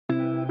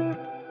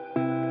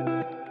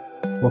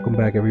Welcome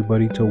back,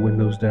 everybody, to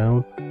Windows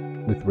Down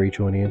with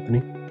Rachel and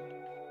Anthony.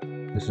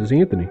 This is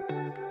Anthony.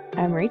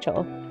 I'm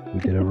Rachel. We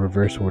did a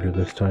reverse order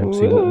this time.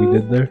 See what we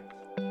did there?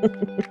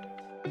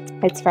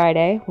 It's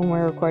Friday when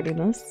we're recording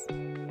this.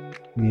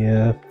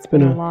 Yeah, It's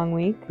been a long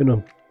week. Been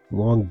a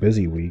long,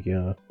 busy week,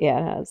 yeah. Yeah,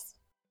 it has.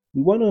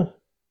 We want to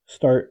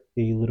start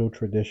a little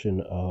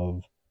tradition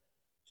of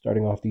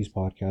starting off these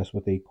podcasts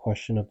with a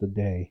question of the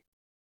day.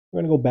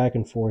 We're going to go back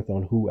and forth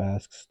on who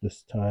asks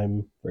this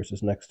time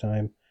versus next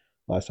time.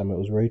 Last time it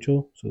was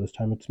Rachel, so this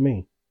time it's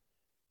me.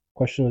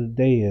 Question of the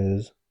day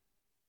is,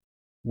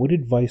 what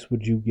advice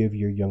would you give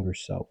your younger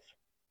self?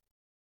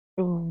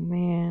 Oh,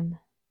 man.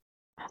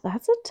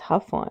 That's a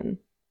tough one.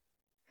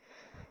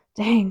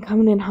 Dang,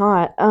 coming in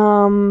hot.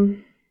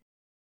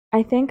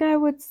 I think I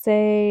would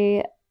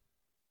say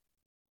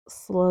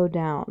slow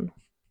down.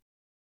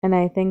 And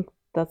I think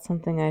that's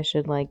something I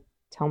should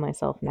tell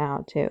myself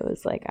now too.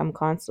 Is I'm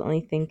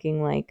constantly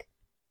thinking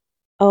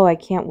oh, I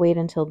can't wait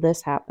until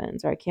this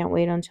happens, or I can't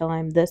wait until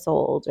I'm this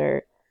old,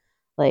 or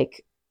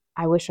like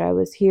I wish I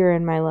was here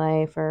in my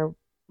life or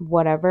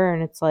whatever.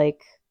 And it's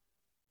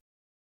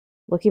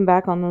looking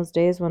back on those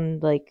days when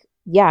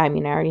yeah, I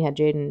mean, I already had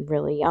Jaden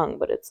really young,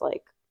 but it's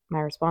my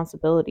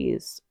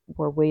responsibilities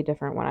were way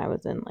different when I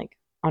was in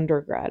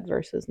undergrad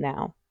versus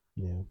now.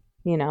 Yeah.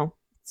 You know?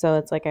 So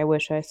it's I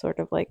wish I sort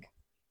of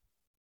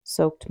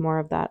soaked more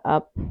of that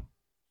up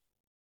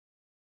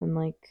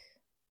and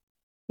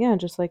yeah,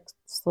 just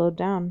slowed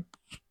down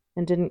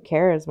and didn't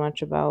care as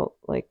much about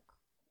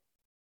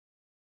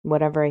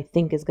whatever I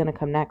think is gonna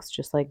come next,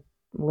 just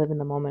live in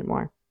the moment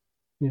more.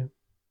 Yeah,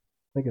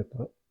 I get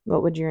that.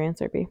 What would your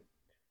answer be?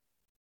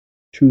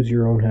 Choose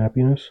your own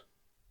happiness.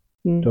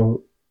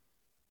 Mm.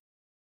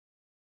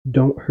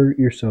 Don't hurt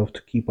yourself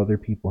to keep other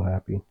people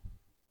happy.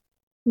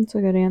 That's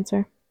a good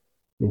answer.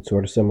 I mean,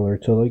 sort of similar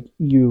to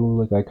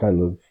you. I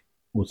kind of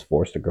was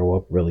forced to grow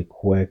up really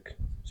quick,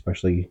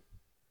 especially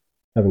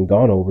having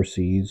gone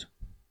overseas.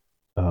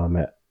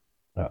 At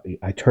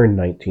I turned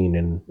 19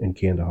 in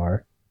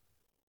Kandahar.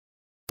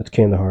 That's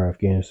Kandahar,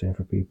 Afghanistan,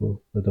 for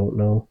people that don't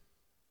know.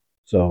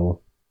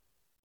 So,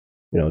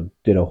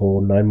 did a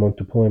whole 9-month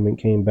deployment,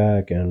 came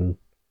back, and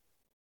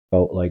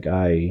felt like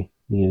I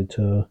needed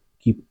to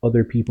keep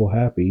other people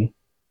happy,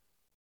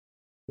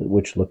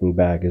 which looking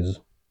back is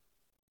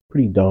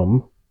pretty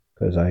dumb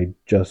because I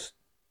just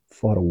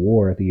fought a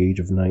war at the age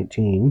of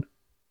 19.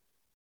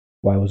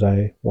 Why was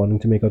I wanting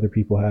to make other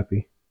people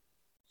happy?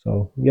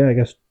 So, yeah, I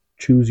guess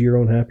choose your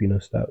own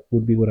happiness. That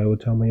would be what I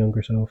would tell my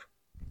younger self.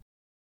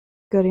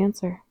 Good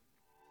answer.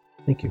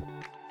 Thank you.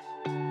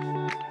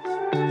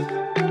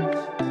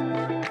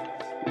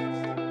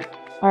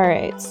 All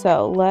right,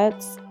 so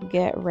let's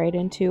get right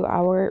into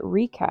our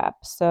recap.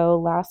 So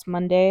last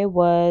Monday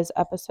was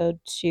episode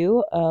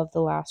 2 of The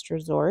Last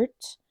Resort.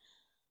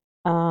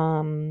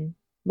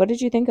 What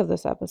did you think of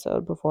this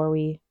episode before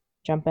we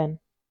jump in?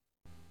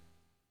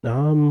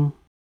 Um,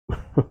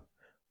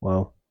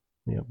 well,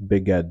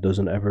 Big Ed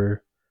doesn't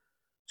ever,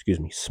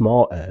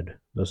 Small Ed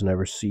doesn't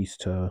ever cease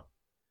to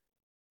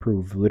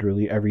prove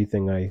literally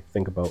everything I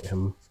think about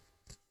him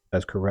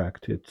as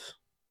correct. It's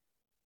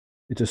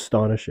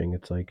astonishing.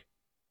 It's like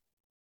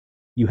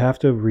you have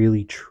to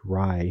really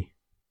try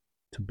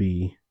to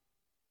be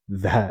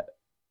that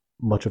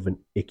much of an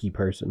icky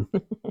person.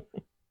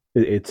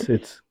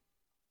 It's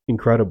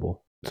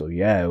incredible. So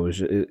yeah, it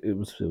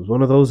was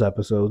one of those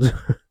episodes.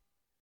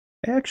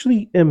 I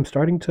actually am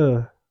starting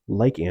to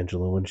like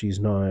Angela when she's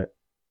not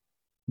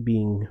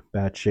being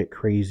batshit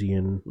crazy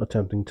and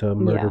attempting to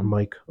murder Yeah.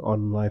 Mike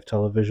on live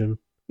television.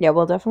 Yeah,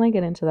 we'll definitely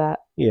get into that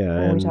Yeah,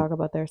 when we talk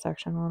about their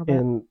section a little bit.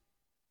 and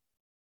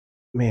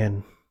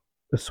man,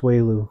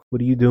 Asuelu,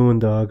 what are you doing,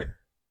 dog?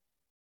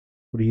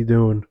 What are you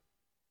doing?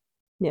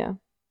 Yeah.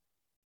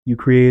 You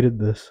created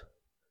this.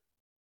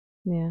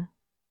 Yeah.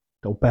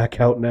 Don't back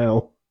out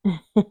now.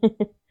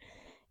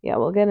 Yeah,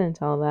 we'll get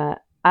into all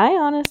that.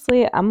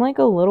 I'm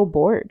a little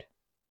bored.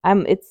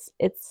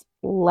 It's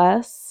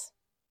less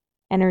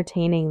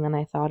entertaining than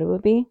I thought it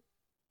would be.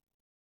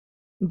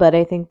 But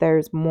I think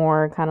there's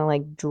more kind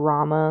of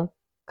drama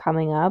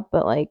coming up,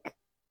 but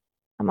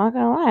I'm not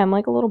gonna lie, I'm a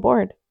little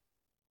bored.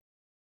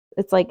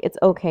 It's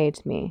okay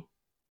to me.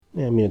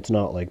 Yeah, I mean, it's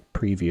not like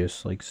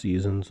previous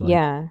seasons.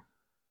 Yeah.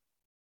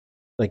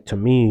 To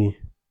me,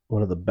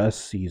 one of the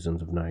best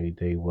seasons of 90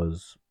 Day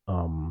was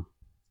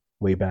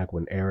way back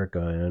when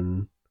Erica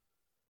and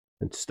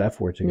Steph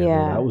were together.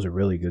 Yeah. That was a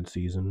really good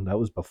season. That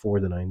was before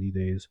the 90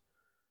 Days.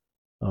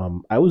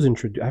 I was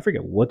introduced. I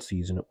forget what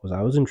season it was.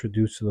 I was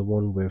introduced to the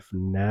one with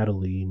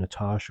Natalie,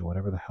 Natasha,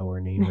 whatever the hell her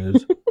name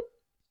is,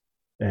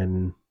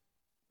 and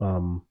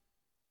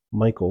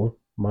Mike.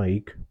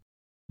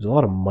 There's a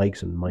lot of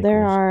Mikes and Michaels.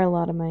 There are a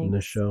lot of in this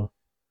Mikes. show.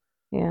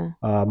 Yeah.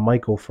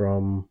 Michael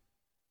from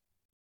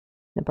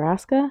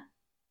Nebraska?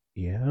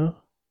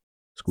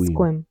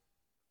 Squim.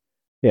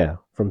 Yeah,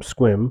 from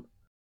Squim.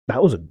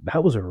 That was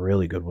a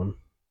really good one.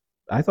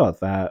 I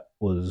thought that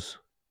was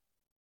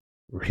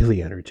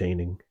really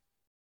entertaining.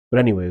 But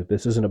anyway,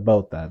 this isn't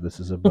about that. This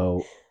is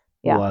about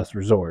Yeah. The Last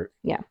Resort.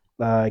 Yeah.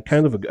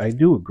 I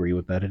do agree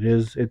with that.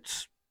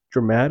 It's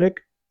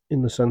dramatic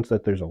in the sense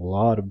that there's a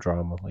lot of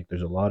drama. Like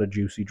there's a lot of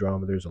juicy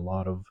drama. There's a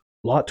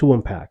lot to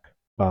unpack.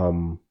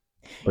 Um,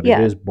 but it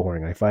Yeah. is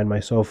boring. I find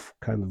myself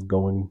kind of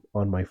going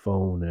on my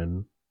phone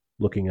and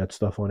looking at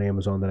stuff on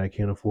Amazon that I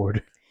can't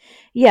afford.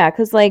 Yeah,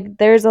 because like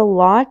there's a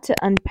lot to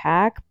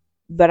unpack,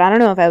 but I don't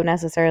know if I would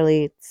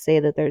necessarily say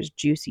that there's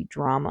juicy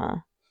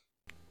drama.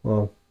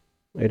 Well,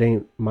 it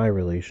ain't my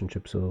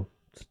relationship, so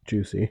it's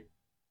juicy.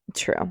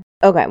 True.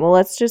 Okay, well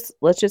let's just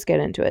get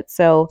into it.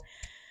 So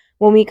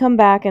when we come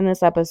back in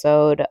this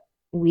episode,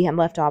 we had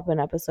left off in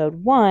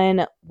episode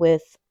one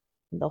with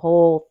the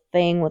whole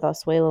thing with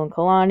Asuelo and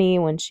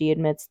Kalani when she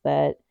admits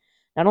that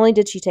not only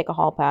did she take a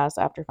hall pass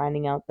after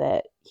finding out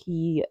that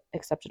he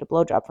accepted a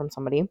blowjob from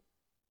somebody,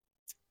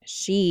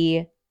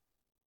 she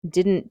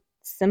didn't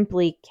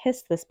simply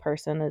kiss this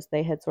person as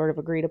they had sort of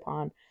agreed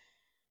upon.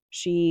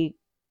 She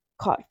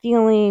caught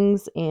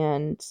feelings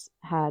and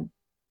had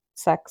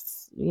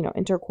sex,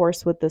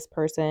 intercourse with this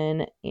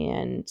person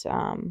and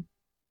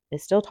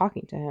is still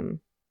talking to him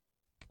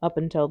up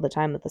until the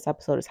time that this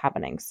episode is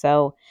happening.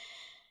 So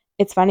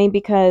it's funny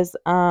because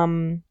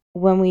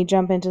when we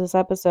jump into this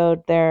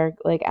episode, they're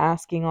like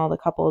asking all the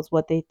couples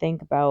what they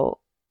think about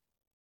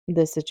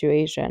this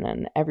situation,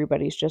 and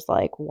everybody's just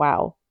like,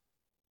 wow,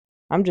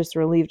 I'm just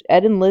relieved.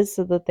 Ed and Liz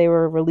said that they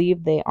were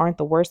relieved they aren't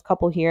the worst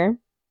couple here.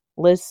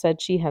 Liz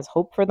said she has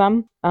hope for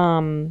them.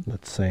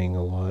 That's saying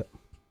a lot.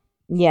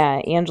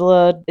 Yeah,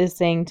 Angela is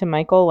saying to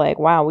Michael, like,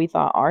 wow, we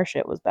thought our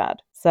shit was bad.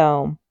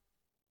 So,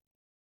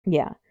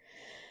 yeah.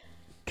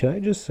 Can I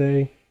just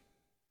say,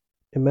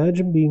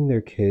 imagine being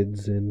their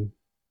kids in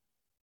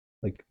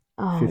like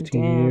Oh,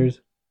 15 damn.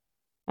 years?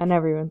 I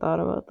never even thought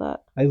about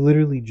that. I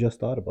literally just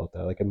thought about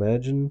that. Like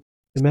imagine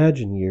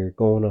you're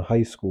going to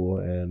high school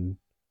and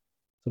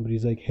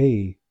somebody's like,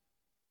 "Hey,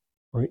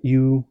 aren't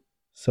you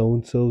so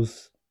and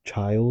so's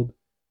child?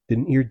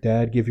 Didn't your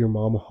dad give your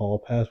mom a hall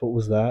pass? What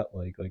was that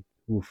like?" Like,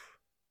 oof.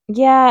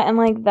 Yeah, and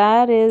like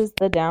that is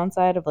the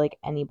downside of like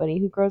anybody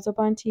who grows up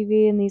on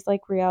TV in these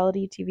like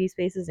reality TV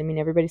spaces. I mean,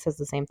 everybody says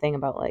the same thing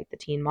about like the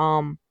teen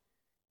mom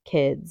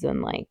kids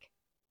and like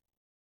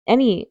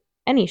any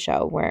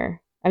show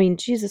where I mean,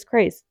 Jesus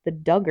Christ, the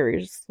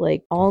Duggars,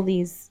 like all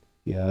these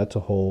Yeah, that's a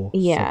whole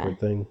yeah. separate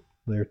thing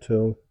there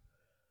too.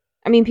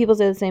 I mean, people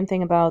say the same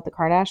thing about the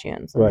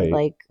Kardashians and Right,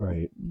 like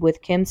right.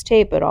 with Kim's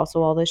tape, but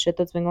also all this shit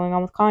that's been going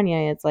on with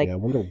Kanye. It's Yeah, like I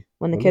wonder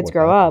when the wonder kids what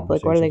grow that up,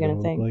 like what are they conversation's going to gonna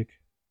look think? like.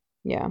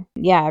 Yeah.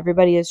 Yeah,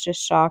 everybody is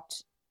just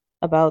shocked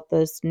about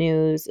this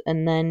news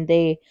and then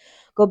they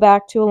go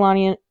back to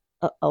Kalani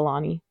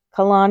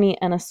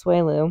and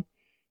Asuelu.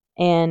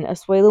 And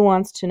Asuelu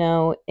wants to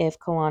know if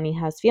Kalani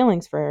has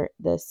feelings for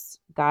this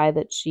guy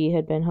that she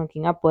had been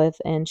hooking up with,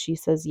 and she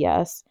says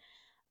yes.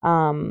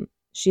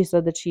 She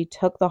said that she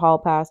took the hall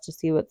pass to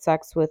see what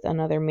sex with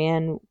another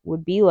man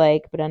would be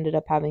like, but ended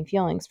up having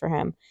feelings for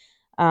him.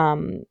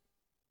 Um,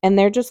 and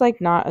they're just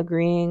like not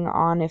agreeing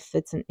on if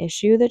it's an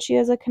issue that she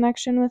has a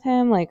connection with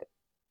him. Like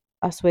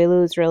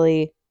Asuelu is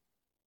really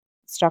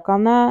stuck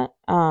on that.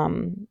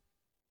 And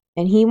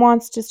he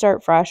wants to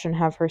start fresh and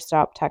have her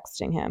stop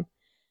texting him.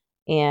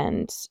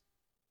 And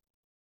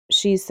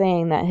she's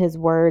saying that his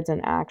words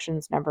and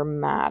actions never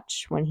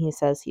match when he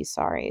says he's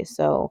sorry.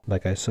 So,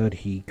 Like I said,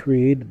 he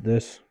created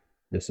this.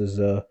 This is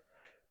a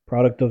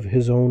product of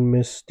his own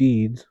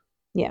misdeeds.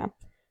 yeah.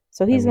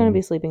 So I he's going to be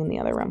mean, sleeping in the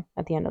other room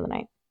at the end of the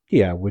night.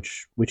 yeah,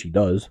 which he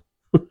does.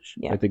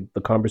 Yeah. I think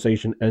the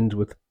conversation ends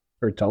with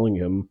her telling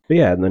him. But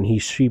yeah, and then he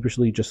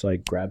sheepishly just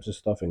like grabs his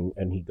stuff and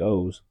he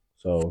goes.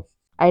 So,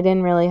 I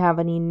didn't really have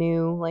any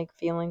new like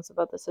feelings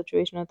about the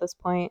situation at this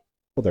point.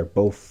 well, they're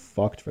both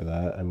fucked for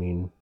that. I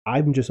mean,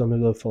 I'm just under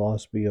the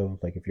philosophy of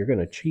like if you're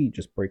gonna cheat,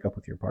 just break up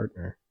with your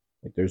partner.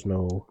 Like there's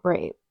no,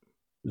 Right.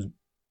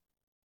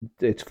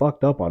 it's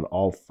fucked up on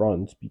all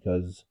fronts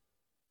because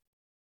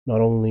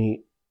not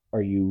only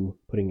are you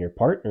putting your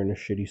partner in a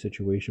shitty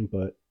situation,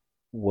 but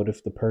what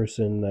if the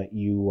person that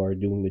you are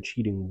doing the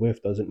cheating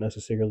with doesn't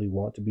necessarily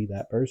want to be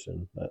that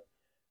person? That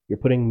you're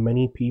putting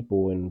many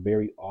people in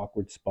very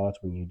awkward spots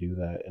when you do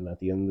that, and at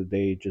the end of the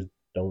day, just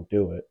don't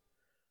do it.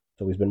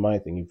 It's always been my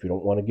thing. If you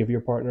don't want to give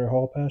your partner a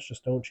hall pass,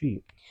 just don't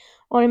cheat.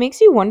 Well, it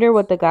makes you wonder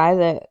what the guy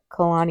that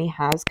Kalani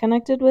has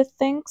connected with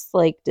thinks.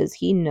 Like, does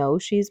he know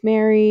she's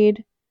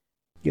married?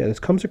 Yeah, this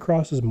comes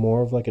across as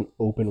more of like an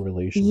open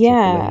relationship than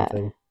Yeah.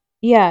 anything,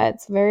 Yeah,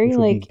 it's very which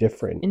would be like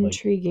different. Like,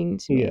 intriguing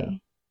to yeah,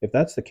 me. if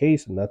that's the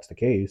case, then that's the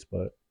case.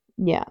 But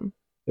Yeah.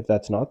 if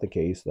that's not the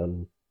case,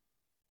 then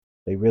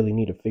they really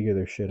need to figure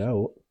their shit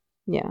out.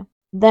 Yeah.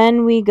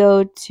 Then we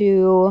go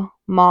to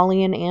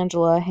Molly and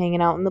Angela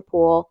hanging out in the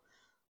pool.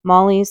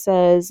 Molly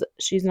says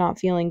she's not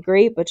feeling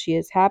great, but she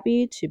is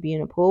happy to be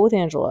in a pool with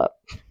Angela.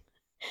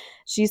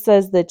 She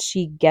says that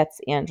she gets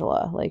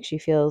Angela. Like she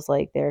feels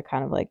like they're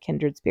kind of like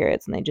kindred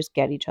spirits and they just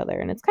get each other.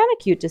 And it's kind of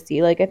cute to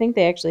see. Like I think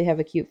they actually have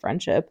a cute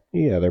friendship.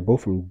 Yeah, they're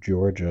both from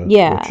Georgia,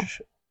 Yeah.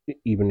 which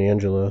even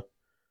Angela,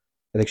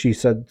 I think she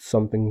said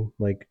something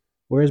like,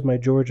 "Where's my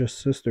Georgia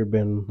sister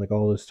been like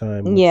all this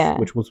time?" Which Yeah.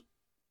 which was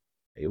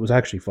it was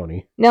actually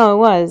funny. No, it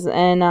was.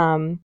 And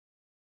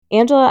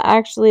Angela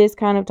actually is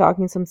kind of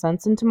talking some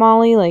sense into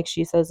Molly. Like,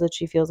 she says that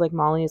she feels like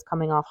Molly is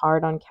coming off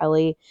hard on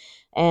Kelly,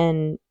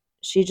 and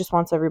she just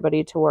wants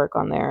everybody to work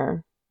on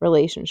their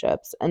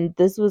relationships. And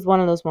this was one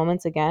of those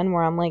moments again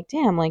where I'm like,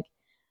 damn, like,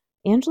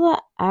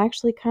 Angela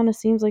actually kind of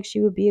seems like she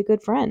would be a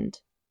good friend.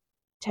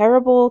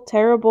 Terrible,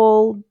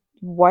 terrible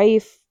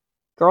wife,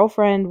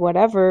 girlfriend,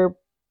 whatever,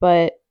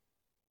 but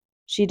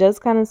she does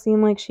kind of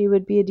seem like she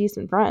would be a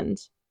decent friend.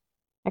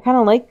 I kind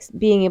of like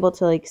being able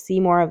to like see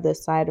more of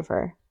this side of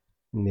her.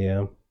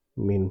 Yeah.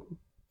 I mean,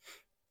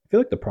 I feel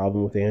like the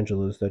problem with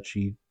Angela is that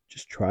she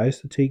just tries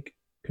to take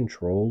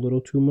control a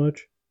little too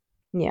much.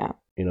 Yeah.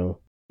 You know,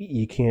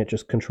 you can't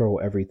just control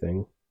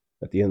everything.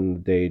 At the end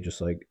of the day,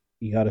 just like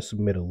you got to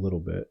submit a little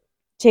bit.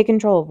 Take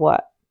control of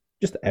what?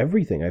 Just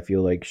everything. I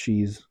feel like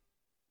she's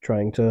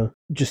trying to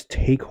just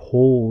take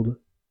hold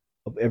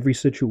of every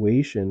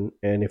situation,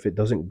 and if it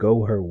doesn't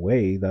go her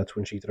way, that's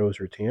when she throws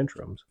her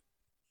tantrums.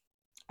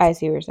 I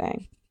see what you're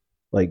saying.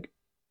 Like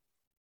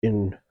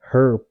in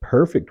her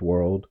perfect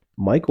world,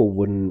 Michael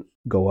wouldn't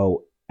go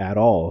out at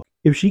all.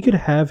 If she could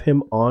have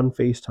him on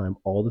FaceTime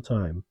all the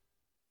time,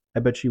 I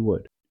bet she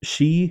would.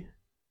 She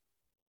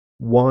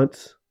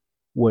wants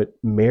what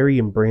Mary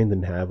and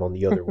Brandon have on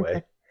the other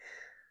way.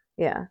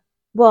 Yeah.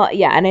 Well,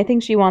 yeah, and I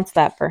think she wants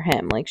that for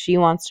him. Like, she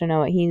wants to know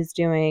what he's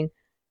doing,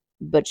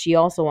 but she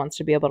also wants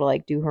to be able to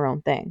like do her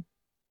own thing.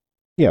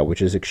 Yeah,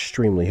 which is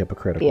extremely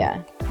hypocritical.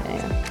 Yeah.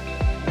 Yeah.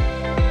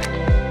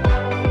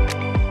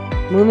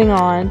 Moving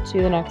on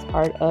to the next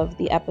part of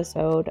the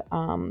episode,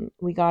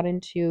 we got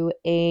into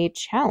a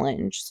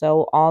challenge.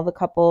 So all the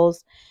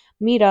couples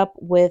meet up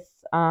with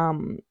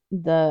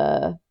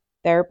the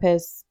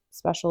therapists,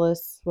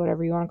 specialists,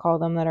 whatever you want to call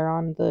them, that are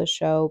on the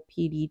show,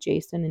 PD,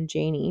 Jason, and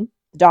Janie.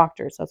 The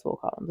doctors, that's what we'll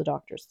call them, the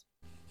doctors.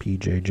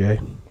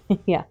 PJJ.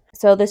 Yeah.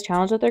 So this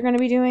challenge that they're going to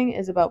be doing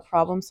is about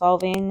problem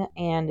solving,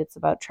 and it's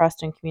about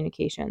trust and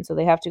communication. So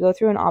they have to go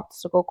through an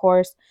obstacle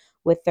course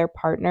with their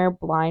partner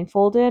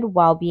blindfolded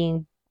while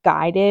being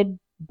guided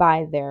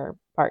by their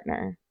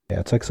partner.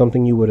 Yeah, it's like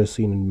something you would have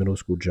seen in middle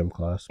school gym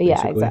class, Yeah,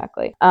 basically.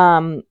 exactly.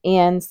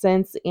 And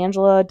since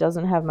Angela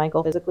doesn't have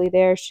Michael physically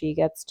there, she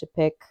gets to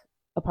pick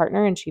a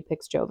partner, and she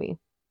picks Jovi.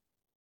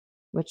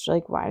 Which,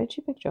 like, why did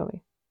she pick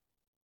Jovi?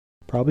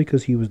 Probably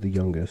because he was the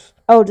youngest.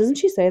 Oh, doesn't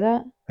she say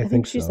that? I I think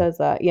think she so. says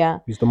that. Yeah.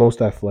 He's the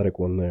most athletic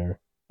one there,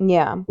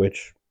 Yeah.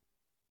 which,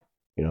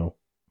 you know,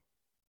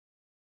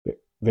 I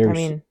very,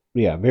 mean,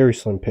 yeah, very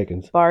slim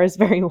pickings. bar is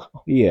very low.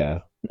 Yeah.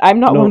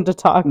 I'm not one No, to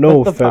talk,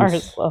 no but the bar is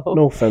offense. low.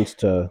 No offense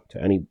to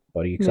anybody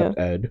Yeah. except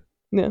Ed.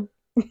 Yeah.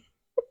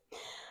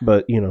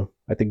 But,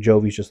 I think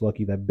Jovi's just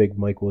lucky that Big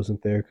Mike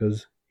wasn't there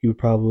because he would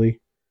probably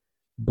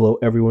blow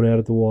everyone out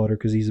of the water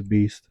because he's a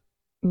beast.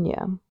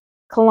 Yeah.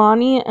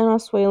 Kalani and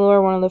Asuelu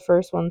are one of the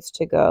first ones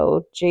to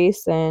go.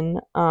 Jason,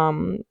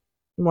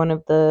 one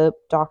of the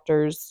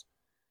doctors,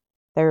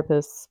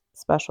 therapists,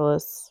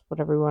 specialists,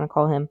 whatever we want to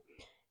call him,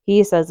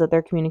 he says that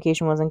their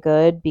communication wasn't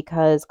good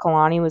because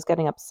Kalani was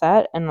getting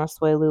upset and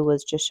Asuelu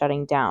was just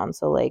shutting down.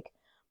 So, like,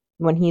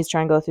 when he's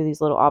trying to go through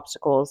these little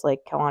obstacles, like,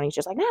 Kalani's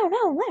just like, no,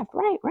 no, left,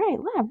 right, right,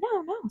 left,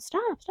 no, no,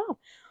 stop, stop.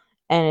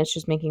 And it's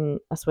just making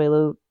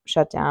Asuelu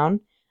shut down.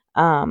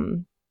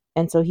 Um,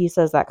 and so he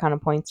says that kind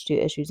of points to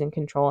issues in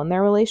control in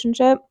their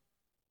relationship.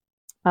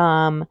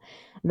 Um,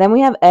 then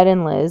we have Ed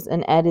and Liz,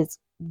 and Ed is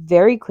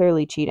very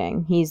clearly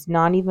cheating. He's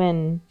not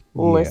even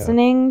Yeah,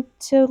 listening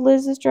to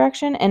Liz's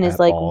direction and is at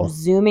like all.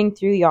 zooming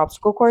through the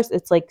obstacle course.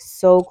 It's like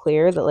so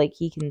clear that like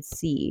he can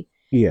see.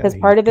 Yeah, Because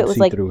you part of can it was see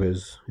like, through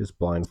his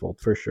blindfold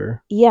for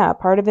sure. yeah,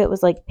 part of it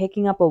was like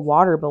picking up a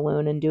water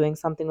balloon and doing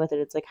something with it.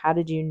 It's like, how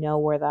did you know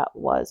where that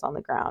was on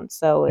the ground?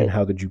 So And it,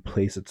 how did you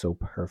place it so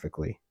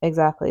perfectly?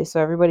 exactly.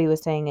 So everybody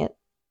was saying it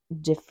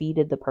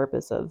defeated the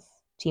purpose of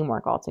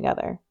teamwork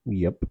altogether.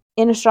 Yep.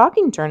 In a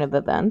shocking turn of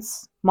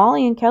events,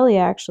 Molly and Kelly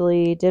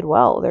actually did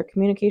well. Their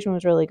communication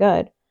was really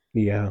good.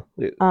 Yeah.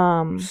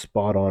 Um,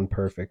 Spot on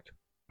perfect.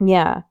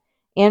 yeah.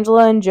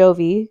 Angela and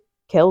Jovi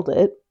killed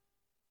it.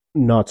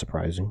 Not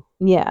surprising,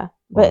 Yeah.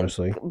 But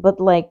honestly.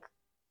 like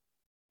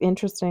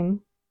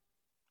interesting.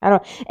 I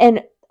don't,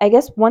 and I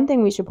guess one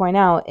thing we should point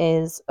out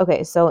is,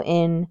 okay, so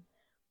in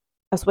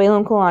Asuelu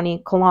and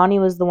Kalani, Kalani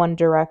was the one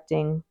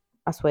directing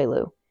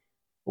Asuelu.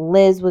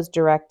 Liz was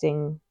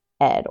directing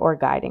Ed, or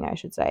guiding, I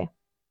should say.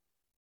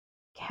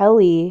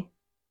 Kelly,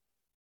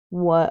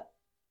 what,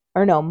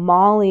 or no,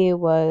 Molly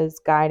was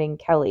guiding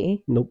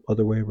Kelly. Nope,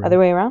 other way Other around.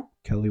 way around?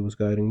 Kelly was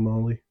guiding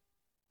Molly.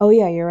 Oh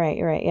yeah, you're right.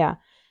 You're right. Yeah.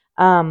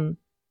 Um,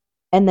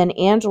 and then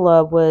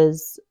Angela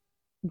was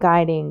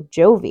guiding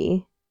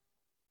Jovi,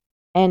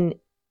 and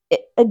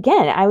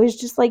again, I was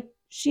just like,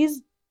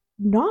 she's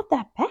not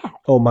that bad.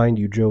 Oh, mind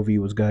you, Jovi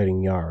was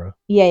guiding Yara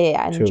Yeah, yeah,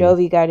 yeah. And too.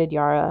 Jovi guided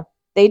Yara.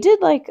 They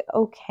did like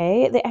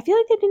okay. I feel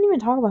like they didn't even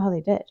talk about how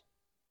they did.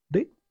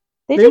 They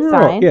They they did were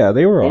all, fine. yeah,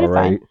 they were They all did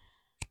fine. right.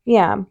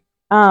 Yeah.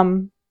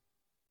 Um.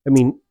 I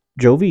mean,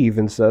 Jovi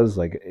even says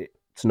like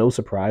it's no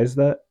surprise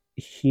that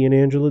he and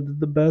Angela did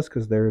the best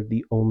because they're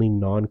the only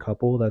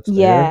non-couple that's there,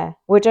 Yeah,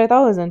 which I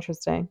thought was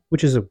interesting.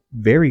 which is a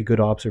very good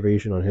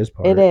observation on his It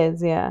part.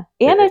 is, yeah.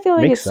 It, And I it feel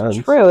like makes it's sense.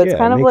 true. It's Yeah, it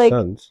kind of makes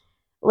sense.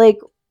 like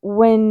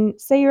when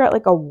say you're at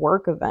like a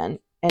work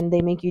event and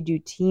they make you do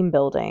team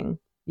building,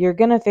 you're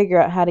going to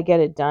figure out how to get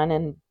it done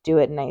and do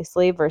it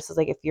nicely versus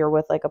like if you're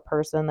with like a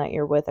person that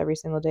you're with every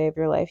single day of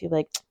your life, you're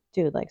like,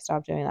 dude, like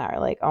stop doing that or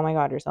like, oh my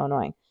god, you're so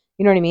annoying.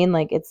 You know what I mean?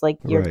 Like it's like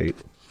Right,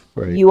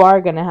 right. you are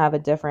going to have a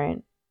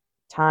different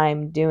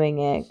time doing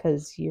it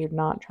cuz you're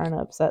not trying to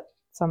upset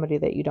somebody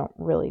that you don't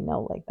really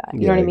know like that.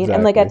 You know Yeah, what I mean?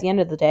 And like at exactly. the end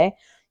of the day,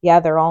 yeah,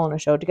 they're all on a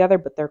show together,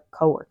 but they're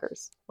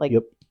coworkers. Like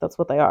Yep. that's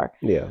what they are.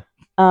 Yeah.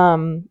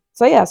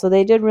 So yeah, so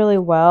they did really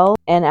well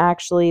and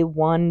actually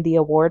won the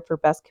award for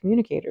best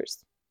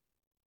communicators.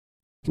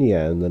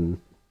 Yeah, and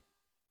then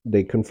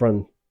they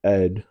confront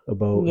Ed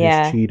about his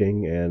Yeah.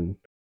 cheating, and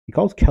he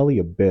calls Kelly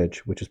a bitch,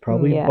 which is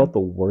probably Yeah. about the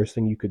worst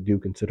thing you could do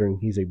considering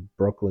he's a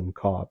Brooklyn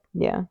cop.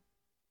 Yeah.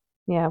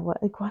 Yeah,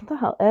 what the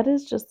hell? Ed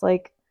is just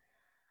like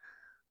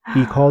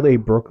He called a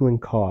Brooklyn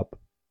cop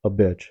a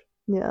bitch.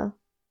 yeah.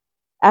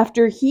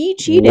 After he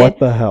cheated, What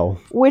the hell?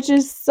 which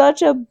is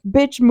such a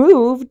bitch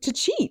move to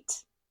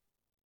cheat.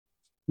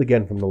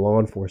 Again, from the law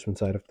enforcement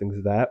side of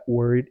things, that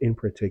word in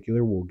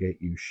particular will get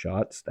you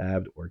shot,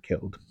 stabbed, or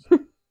killed.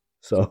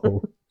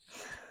 So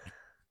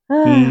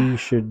he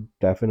should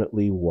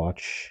definitely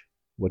watch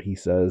what he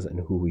says and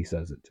who he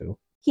says it to.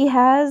 He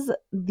has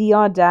the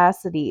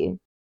audacity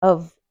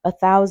of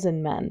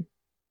 1,000 men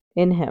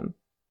in him.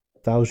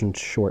 1,000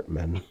 short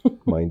men,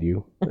 mind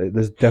you.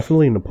 There's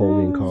definitely a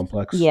Napoleon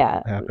complex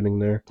Yeah, happening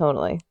there.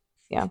 totally.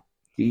 Yeah.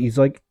 He's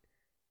like,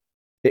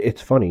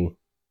 it's funny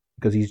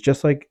because he's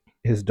just like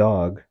his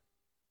dog.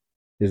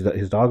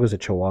 His dog is a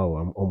Chihuahua.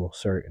 I'm almost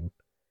certain.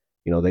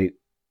 You know, they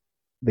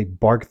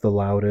bark the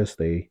loudest,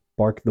 they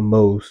bark the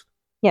most,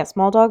 Yeah,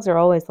 small dogs are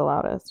always the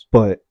loudest.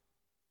 but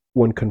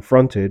when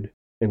confronted,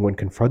 and when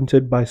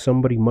confronted by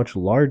somebody much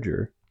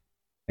larger,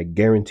 I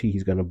guarantee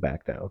he's gonna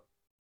back down.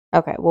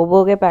 Okay, well,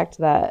 we'll get back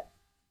to that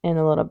in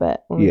a little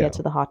bit when we get Yeah.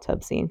 to the hot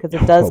tub scene because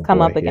it does Oh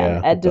come up boy,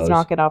 again. yeah, Ed it does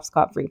not does. get off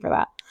scot free for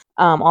that.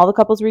 All the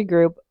couples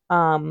regroup.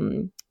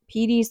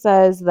 PD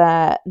says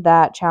that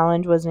that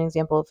challenge was an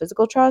example of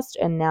physical trust,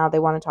 and now they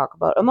want to talk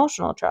about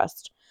emotional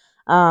trust.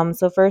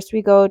 So first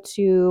we go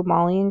to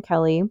Molly and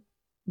Kelly.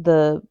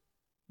 The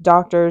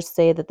doctors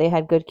say that they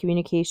had good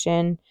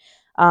communication.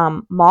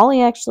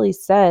 Molly actually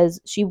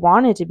says she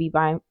wanted to be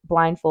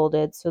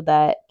blindfolded so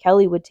that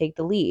Kelly would take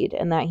the lead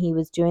and that he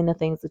was doing the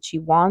things that she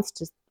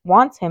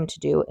wants him to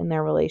do in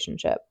their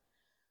relationship.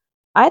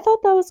 I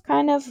thought that was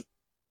kind of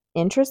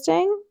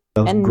interesting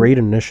That was and great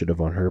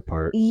initiative on her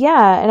part.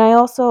 yeah, and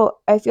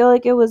I feel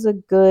like it was a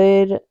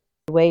good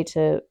way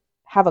to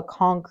have a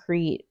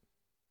concrete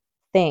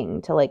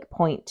thing to like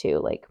point to.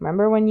 Like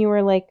remember when you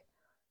were like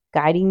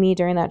guiding me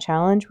during that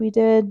challenge we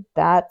did?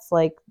 That's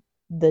like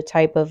the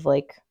type of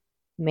like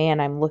man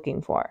I'm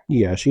looking for.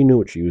 Yeah, she knew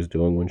what she was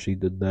doing when she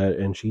did that,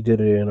 and she did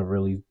it in a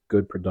really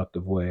good,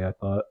 productive way, I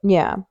thought.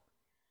 Yeah.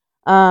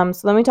 So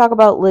let me talk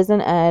about Liz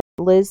and Ed.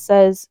 Liz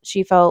says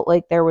she felt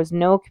like there was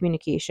no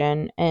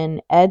communication,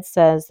 and Ed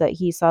says that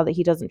he saw that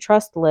he doesn't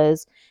trust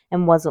Liz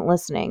and wasn't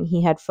listening.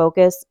 He had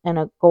focus and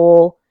a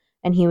goal,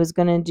 and he was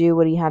going to do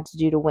what he had to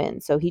do to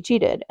win. So he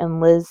cheated, and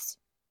Liz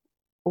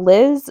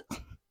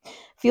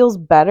feels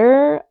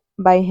better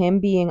by him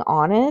being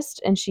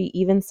honest, and she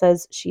even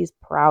says she's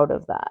proud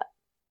of that.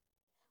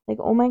 Like,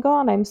 oh my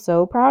god, I'm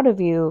so proud of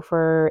you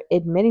for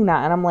admitting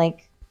that. And I'm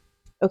like,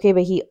 okay,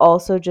 but he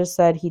also just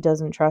said he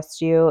doesn't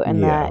trust you and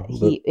Yeah,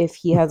 that if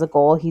he has a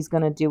goal, he's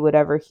gonna do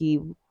whatever he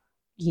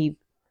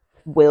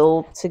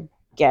will to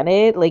get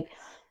it. Like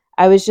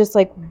I was just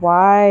like,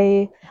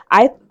 why?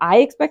 I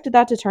expected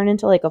that to turn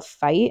into like a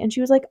fight, and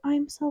she was like,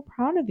 I'm so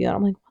proud of you. And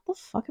I'm like, what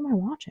the fuck am I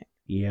watching?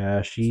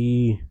 yeah,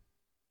 she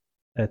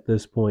at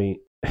this point,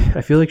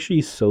 I feel like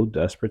she's so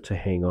desperate to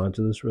hang on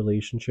to this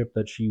relationship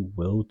that she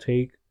will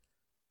take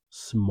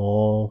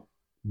small,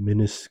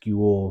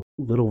 minuscule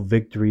little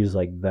victories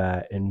like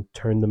that and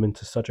turn them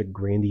into such a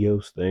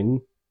grandiose thing.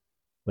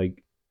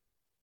 Like,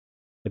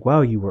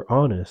 wow, you were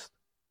honest.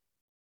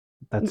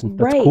 That's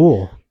Right.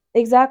 cool.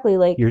 Exactly.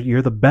 Like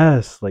You're the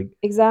best.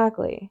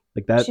 exactly.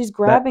 That She's that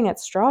grabbing at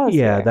straws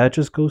yeah, here. that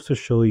just goes to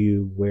show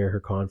you where her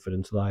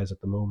confidence lies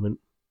at the moment.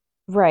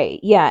 Right.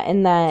 Yeah,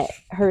 and that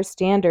her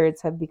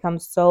standards have become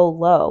so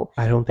low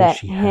I don't think that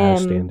she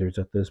has him standards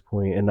at this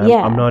point, and I'm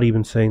yeah. not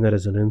even saying that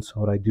as an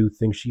insult. I do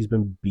think she's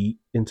been beat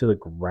into the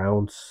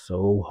ground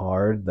so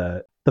hard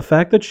that the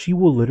fact that she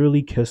will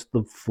literally kiss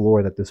the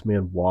floor that this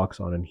man walks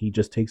on and he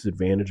just takes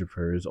advantage of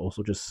her is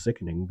also just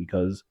sickening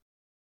because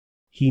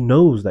he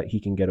knows that he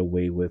can get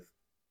away with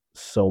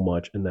so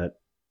much and that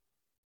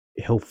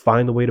he'll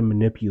find a way to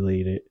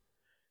manipulate it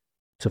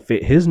to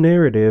fit his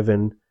narrative,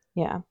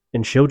 Yeah.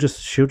 and she'll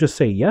just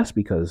say yes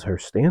because her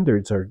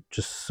standards are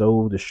just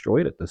so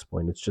destroyed at this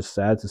point. It's just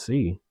sad to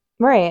see.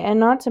 Right. And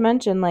not to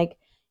mention, like,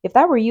 if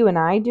that were you and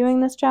I doing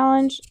this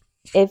challenge,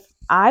 if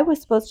I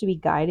was supposed to be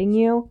guiding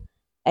you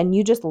and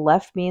you just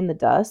left me in the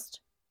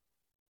dust,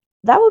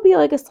 that would be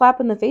like a slap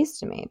in the face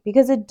to me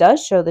because it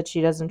does show that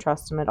she doesn't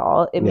trust him at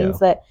all. It Yeah, means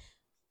that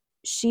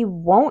she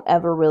won't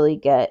ever really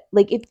get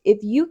like if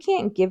you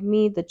can't give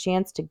me the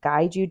chance to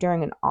guide you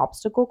during an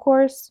obstacle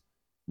course,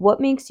 what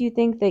makes you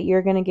think that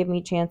you're going to give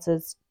me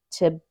chances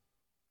to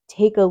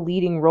take a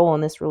leading role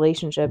in this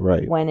relationship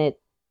right. when it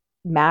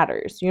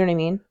matters? You know what I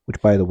mean?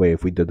 Which, by the way,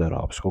 if we did that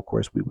obstacle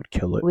course, we would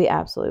kill it. We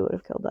absolutely would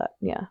have killed that.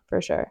 Yeah,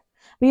 for sure.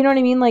 But you know what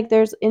I mean? Like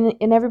there's in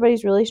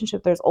everybody's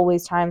relationship there's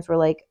always times where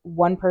like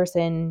one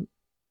person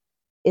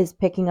is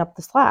picking up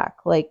the slack.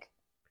 Like,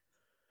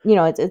 you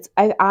know,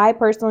 I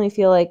personally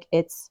feel like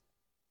it's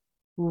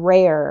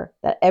rare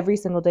that every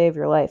single day of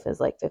your life is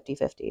like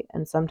 50-50,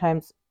 and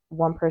sometimes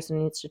one person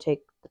needs to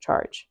take the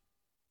charge.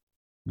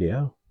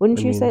 Yeah, I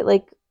Wouldn't you say mean,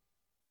 like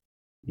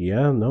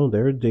yeah, no,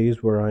 there are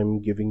days where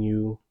I'm giving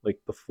you like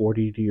the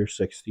 40 to your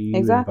 60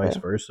 and vice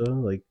exactly. versa.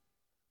 Like,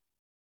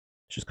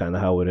 it's just kind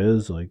of how it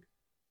is. Like,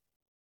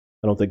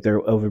 I don't think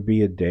there'll ever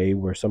be a day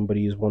where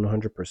somebody is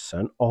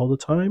 100% all the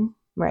time.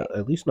 Right.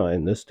 At least not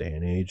in this day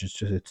and age. It's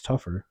just it's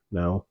tougher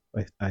now.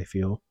 I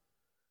feel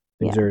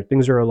Yeah.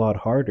 things are a lot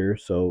harder.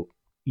 So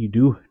you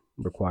do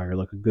require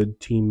like a good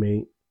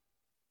teammate.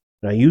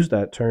 And I use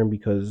that term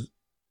because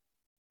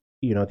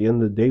at the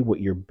end of the day, what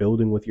you're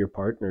building with your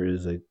partner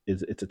is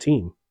it's a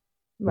team.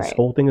 This Right.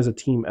 whole thing is a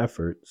team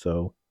effort.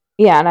 So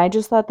Yeah, and I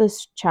just thought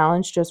this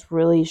challenge just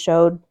really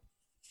showed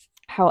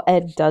how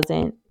Ed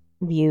doesn't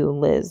view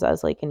Liz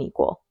as like an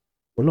equal.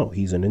 well, no,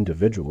 he's an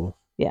individual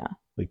Yeah.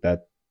 like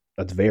that.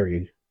 That's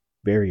very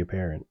very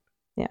apparent.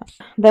 Yeah.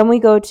 Then we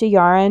go to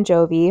Yara and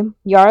Jovi.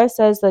 Yara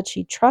says that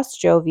she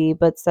trusts Jovi,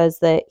 but says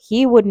that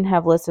he wouldn't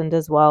have listened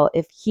as well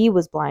if he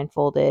was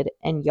blindfolded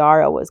and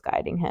Yara was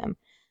guiding him.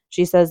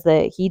 She says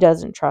that he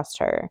doesn't trust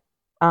her.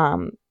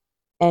 Um,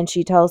 and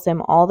she tells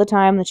him all the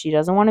time that she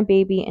doesn't want a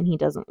baby and he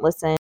doesn't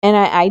listen. And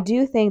I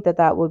do think that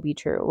that would be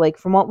true. Like,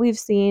 from what we've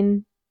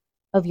seen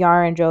of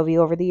Yara and Jovi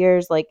over the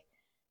years, like,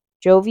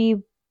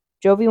 Jovi,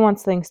 Jovi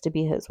wants things to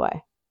be his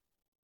way.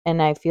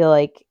 And I feel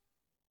like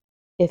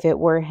if it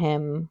were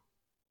him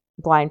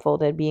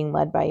blindfolded being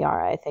led by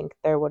Yara, I think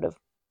it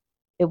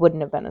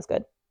wouldn't have been as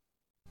good.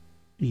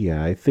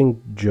 Yeah, I think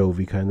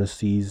Jovi kind of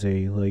sees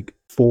a like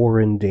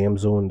foreign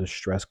damsel in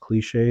distress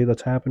cliche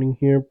that's happening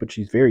here, but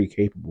she's very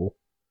capable.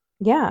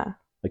 Yeah.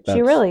 Like She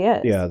that's really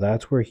is. yeah,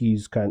 that's where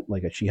he's kind of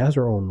like she has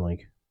her own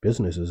like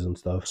businesses and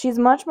stuff. She's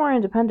much more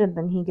independent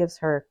than he gives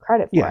her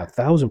credit Yeah,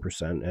 for.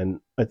 1000%, and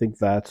I think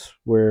that's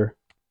where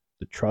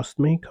the trust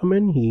may come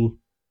in. He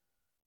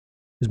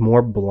is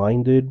more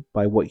blinded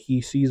by what he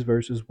sees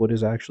versus what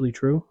is actually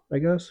true, I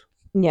guess.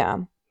 Yeah.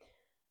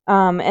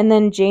 And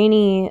then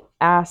Janie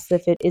asks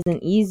if it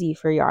isn't easy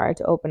for Yara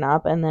to open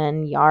up, and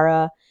then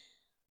Yara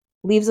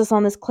leaves us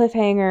on this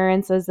cliffhanger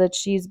and says that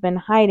she's been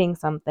hiding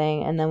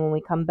something. And then when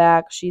we come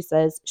back, she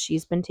says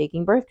she's been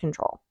taking birth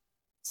control.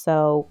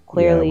 So Yeah,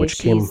 clearly which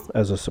came she's,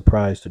 as a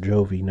surprise to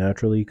Jovi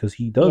naturally because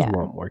he does yeah,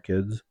 want more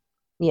kids.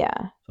 yeah.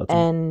 So that's a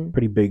And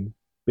pretty big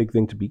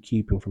thing to be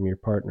keeping from your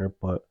partner,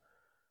 but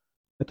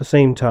at the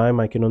same time,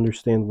 I can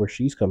understand where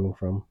she's coming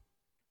from.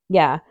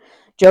 yeah,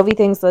 Jovi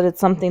thinks that it's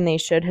something they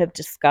should have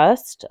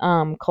discussed.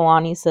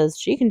 Kalani says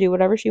she can do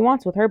whatever she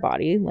wants with her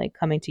body, like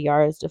coming to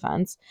Yara's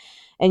defense.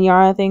 And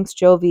Yara thinks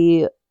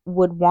Jovi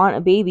would want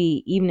a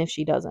baby even if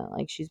she doesn't.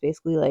 Like she's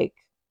basically like,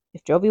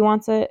 if Jovi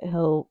wants it,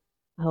 he'll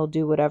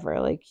do whatever.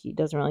 Like he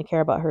doesn't really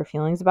care about her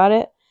feelings about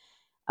it.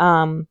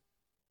 Um,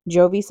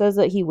 Jovi says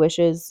that he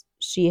wishes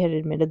she had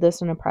admitted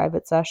this in a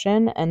private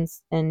session, and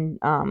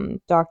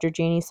Dr.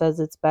 Janie says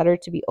it's better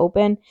to be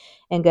open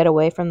and get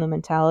away from the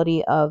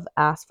mentality of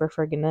ask for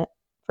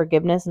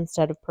forgiveness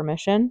instead of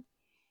permission,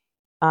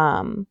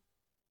 um,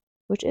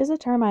 which is a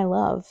term I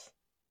love.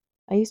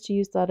 I used to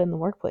use that in the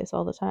workplace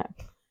all the time.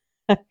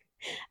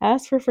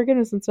 Ask for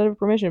forgiveness instead of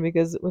permission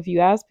because if you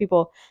ask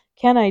people,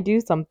 "Can I do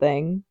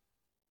something?"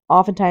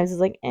 oftentimes it's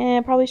like,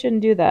 I probably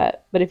shouldn't do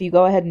that. But if you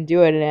go ahead and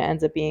do it and it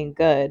ends up being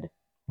good,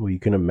 Well, you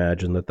can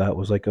imagine that that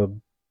was like a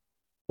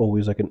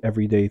always like an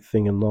everyday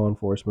thing in law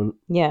enforcement.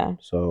 yeah.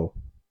 So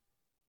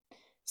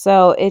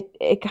So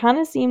it kind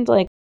of seemed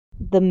like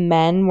the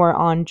men were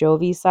on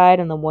Jovi's side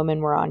and the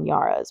women were on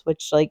Yara's,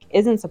 which like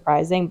isn't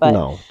surprising, but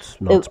no, it's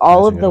not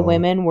all surprising of at the all.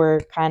 women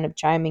were kind of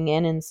chiming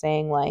in and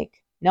saying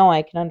like, "No,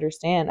 I can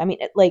understand." I mean,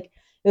 it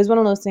was one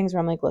of those things where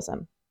I'm like,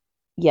 "Listen,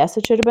 yes,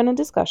 it should have been a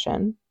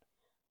discussion,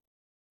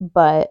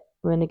 but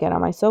I'm going to get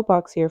on my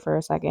soapbox here for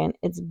a second.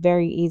 It's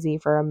very easy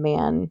for a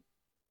man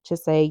to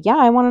say, "Yeah,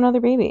 I want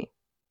another baby."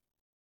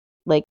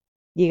 Like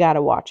you got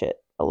to watch it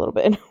a little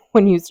bit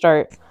when you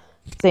start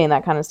saying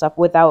that kind of stuff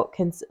without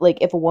like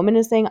if a woman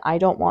is saying I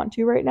don't want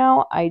to right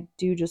now, I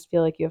do just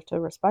feel like you have to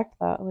respect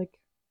that. Like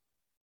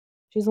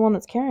she's the one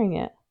that's carrying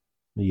it.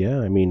 Yeah,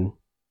 I mean,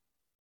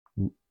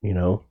 you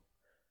know,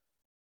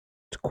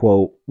 to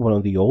quote one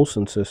of the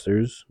Olsen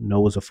sisters,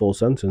 no is a full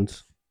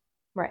sentence.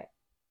 Right.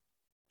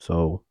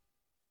 So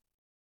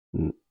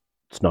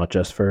it's not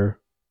just for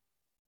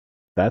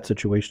that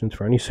situation, it's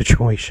for any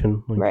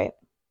situation. Like, Right.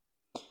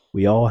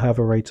 we all have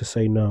a right to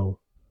say no,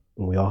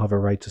 and we all have a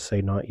right to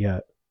say not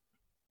yet.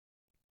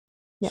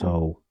 Yeah.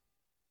 So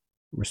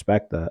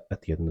respect that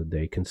at the end of the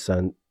day.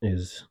 Consent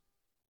is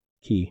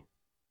key.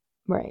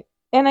 Right.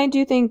 And I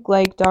do think,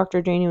 like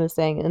Dr. Janie was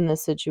saying, in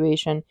this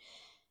situation,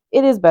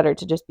 it is better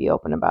to just be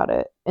open about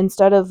it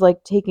instead of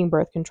like taking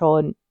birth control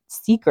in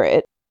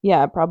secret.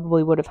 Yeah, it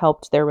probably would have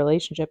helped their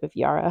relationship if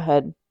Yara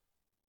had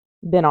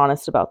been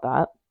honest about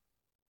that.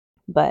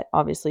 But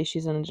obviously,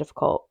 she's in a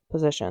difficult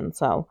position.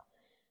 So,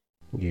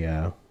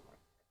 Yeah,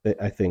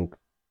 I think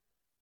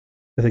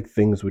I think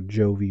things with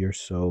Jovi are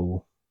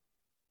so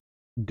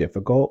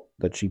difficult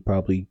that she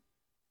probably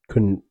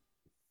couldn't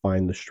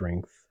find the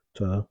strength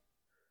to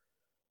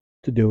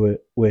do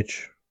it.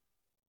 Which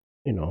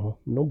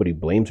nobody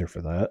blames her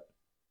for that.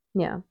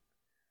 yeah.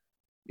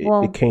 It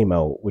Well, came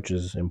out, which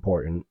is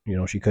important.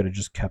 She could have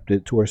just kept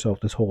it to herself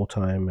this whole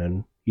time,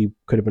 and he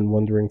could have been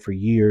wondering for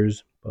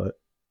years. But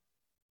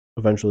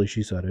eventually,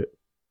 she said it.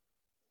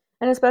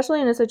 and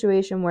especially in a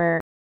situation where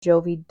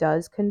Jovi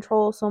does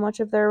control so much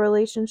of their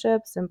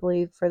relationship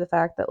simply for the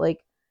fact that,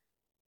 like,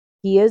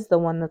 he is the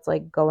one that's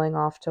like going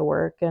off to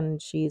work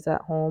and she's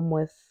at home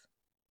with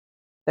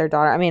their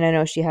daughter. I mean, I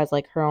know she has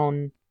like her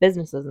own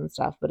businesses and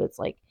stuff, but it's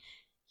like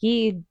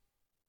he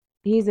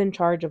he's in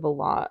charge of a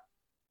lot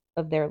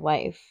of their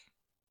life.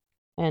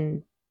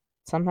 And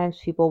sometimes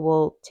people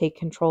will take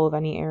control of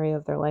any area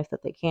of their life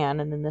that they can,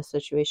 and in this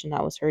situation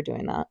that was her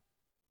doing that.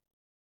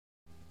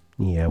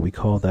 Yeah, we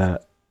call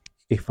that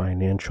a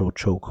financial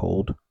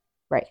chokehold.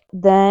 Right.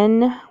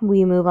 Then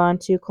we move on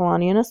to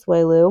Kalani and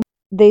Asuelu.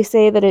 They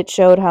say that it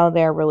showed how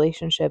their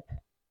relationship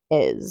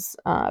is.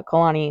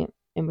 Kalani,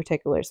 in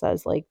particular,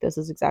 says, like, this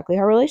is exactly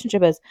how our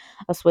relationship is.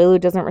 Asuelu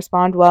doesn't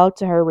respond well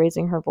to her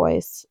raising her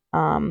voice.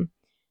 And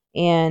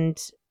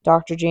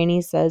Dr.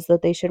 Janie says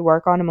that they should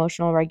work on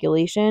emotional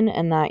regulation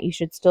and that you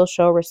should still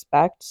show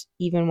respect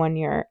even when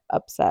you're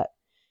upset.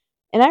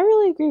 And I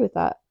really agree with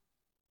that.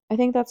 I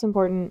think that's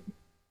important.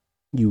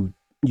 You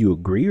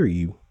agree, or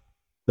you?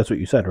 That's what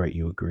you said, right?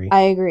 You agree?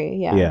 I agree.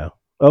 Yeah. Yeah.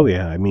 Oh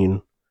yeah. I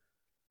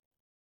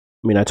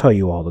tell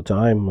you all the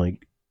time,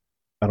 like,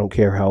 I don't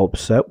care how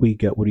upset we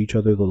get with each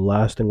other. The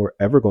last thing we're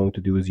ever going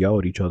to do is yell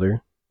at each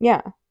other.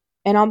 Yeah.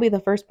 And I'll be the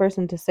first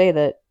person to say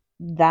that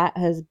that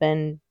has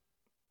been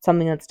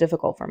something that's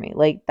difficult for me.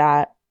 Like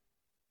that,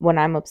 when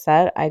I'm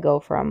upset, I go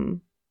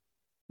from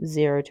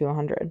 0 to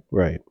 100.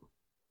 Right.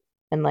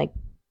 And like,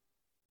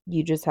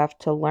 you just have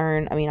to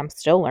learn. I mean, I'm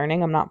still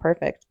learning, I'm not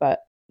perfect, but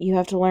you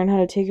have to learn how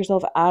to take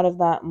yourself out of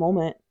that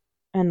moment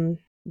and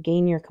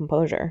gain your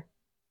composure.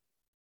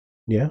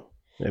 Yeah.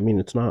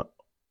 It's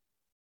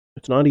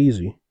not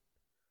easy.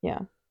 Yeah.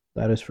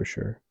 That is for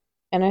sure.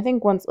 And I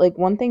think once, like,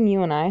 one thing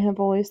you and I have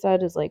always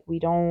said is like, we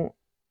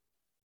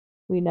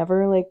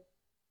never like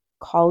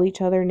call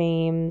each other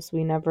names.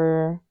 We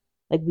never,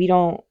 like, we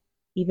don't,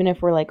 even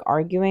if we're like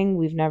arguing,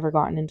 we've never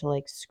gotten into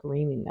like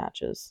screaming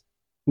matches.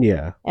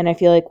 Yeah. And I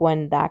feel like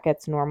when that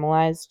gets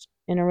normalized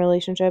in a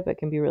relationship, it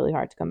can be really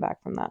hard to come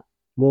back from that.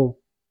 Well,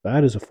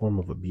 that is a form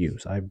of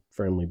abuse. I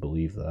firmly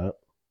believe that.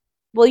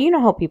 Well, you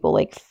know how people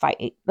like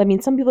fight. I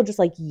mean, some people just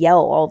like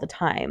yell all the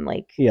time.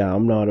 Like, Yeah,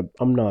 I'm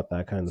not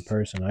that kind of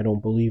person. I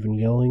don't believe in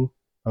yelling.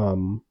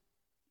 Um,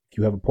 if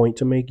you have a point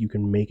to make, you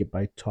can make it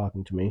by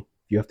talking to me.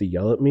 If you have to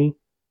yell at me,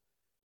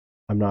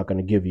 I'm not going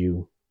to give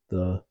you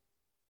the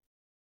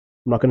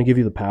I'm not going to give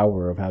you the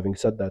power of having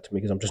said that to me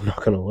because I'm just not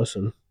going to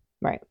listen.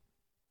 right.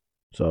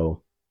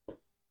 So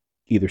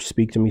either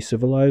speak to me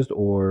civilized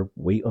or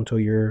wait until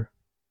you're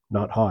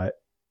not hot.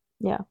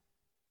 Yeah,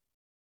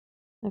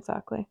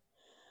 exactly.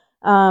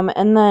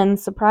 And then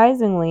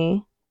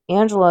surprisingly,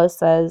 Angela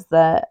says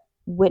that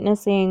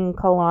witnessing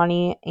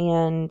Kalani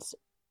and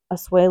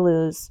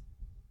Asuelu's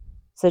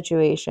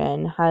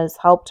situation has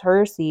helped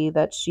her see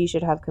that she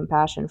should have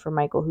compassion for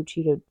Michael, who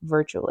cheated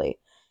virtually.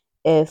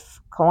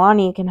 If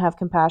Kalani can have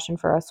compassion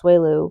for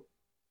Asuelu,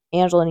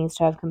 Angela needs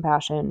to have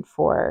compassion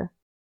for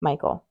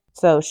Michael.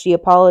 So she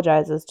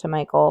apologizes to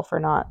Michael for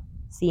not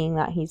seeing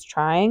that he's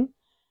trying.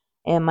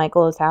 And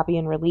Michael is happy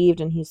and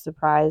relieved, and he's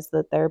surprised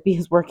that therapy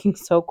is working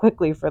so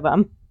quickly for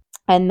them.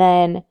 And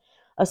then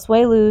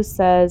Asuelu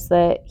says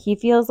that he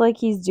feels like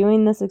he's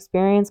doing this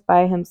experience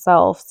by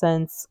himself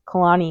since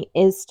Kalani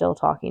is still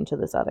talking to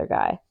this other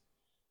guy.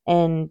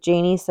 And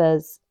Janie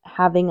says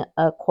having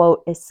a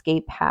quote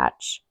escape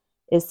hatch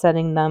is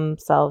setting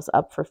themselves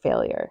up for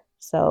failure.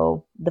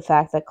 So the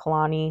fact that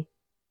Kalani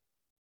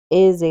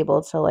is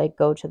able to like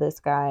go to this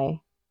guy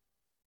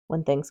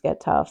when things get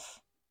tough,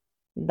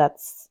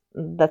 that's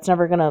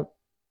never gonna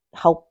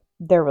help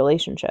their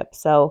relationship.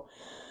 So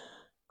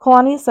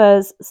Kalani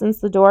says since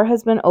the door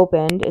has been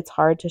opened, it's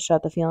hard to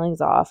shut the feelings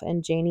off.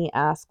 And Janie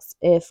asks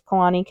if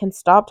Kalani can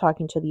stop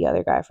talking to the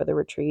other guy for the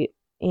retreat.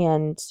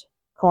 And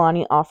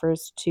Kalani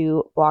offers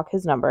to block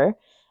his number.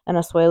 And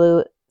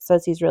Asuelu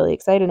says he's really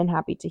excited and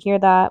happy to hear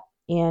that.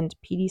 And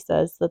Petey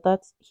says that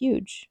that's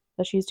huge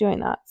that she's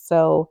doing that.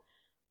 So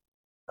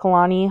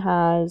Kalani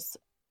has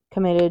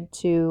committed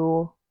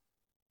to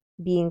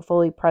being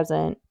fully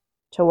present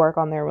to work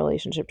on their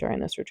relationship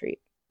during this retreat.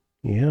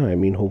 Yeah,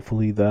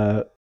 hopefully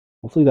that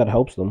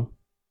helps them.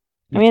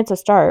 I You, mean, it's a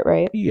start,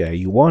 right? yeah,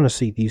 you want to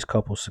see these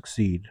couples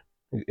succeed,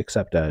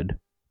 except Ed.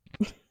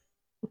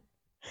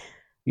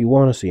 You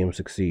want to see him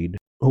succeed.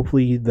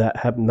 Hopefully,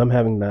 them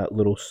having that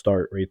little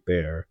start right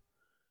there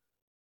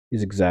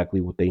is exactly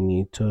what they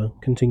need to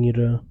continue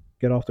to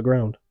get off the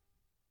ground.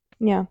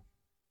 Yeah.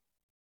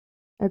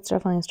 It's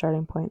definitely a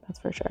starting point, that's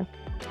for sure.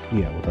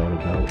 Yeah, without a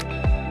doubt.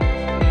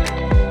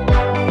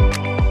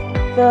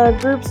 The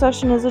group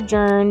session is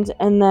adjourned,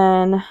 and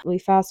then we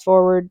fast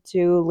forward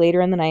to later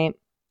in the night.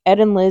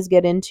 Ed and Liz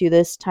get into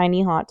this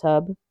tiny hot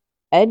tub.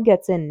 Ed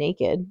gets in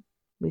naked.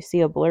 We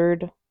see a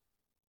blurred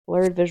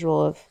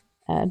visual of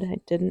Ed. I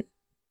didn't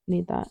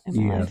need that in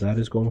my Yeah, life. that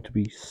is going to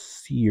be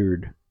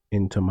seared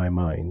into my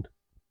mind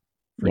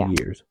for Yeah.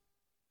 years.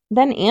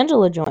 Then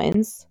Angela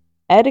joins.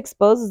 Ed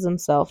exposes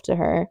himself to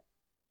her.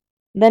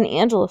 Then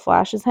Angela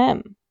flashes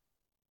him.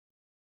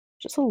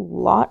 Just a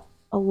lot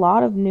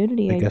of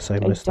nudity I guess I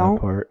I missed that don't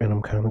part, and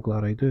I'm kind of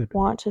glad I did.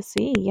 want to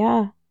see.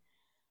 Yeah.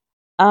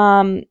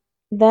 Um,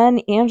 then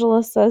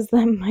Angela says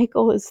that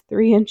Michael is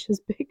 3 inches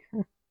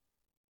bigger.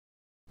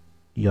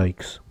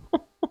 Yikes.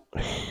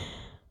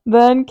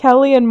 Then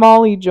Kelly and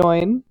Molly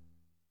join,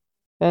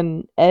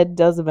 and Ed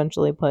does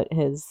eventually put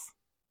his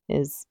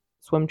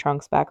swim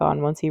trunks back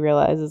on once he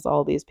realizes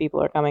all these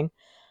people are coming.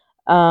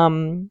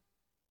 Um,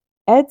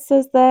 Ed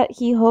says that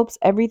he hopes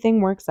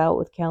everything works out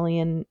with Kelly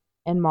and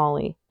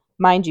Molly.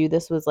 Mind you,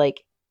 this was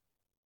like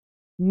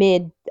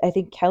I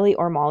think Kelly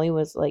or Molly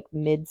was like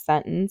mid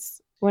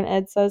sentence when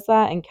Ed says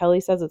that, and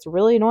Kelly says it's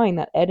really annoying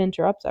that Ed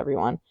interrupts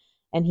everyone,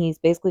 and he's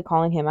basically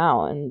calling him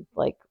out and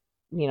like,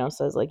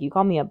 says like, you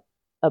called me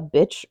a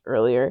bitch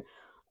earlier,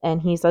 and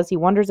he says he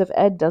wonders if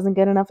Ed doesn't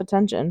get enough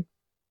attention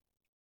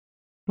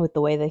with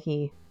the way that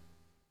he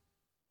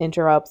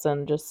interrupts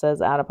and just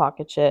says out of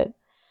pocket shit.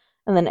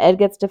 And then Ed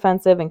gets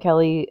defensive, and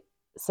Kelly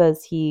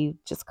says he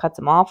just cuts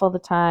him off all the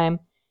time.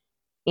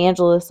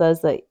 Angela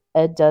says that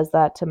Ed does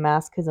that to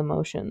mask his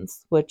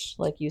emotions, which,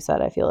 like you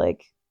said, I feel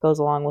like goes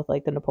along with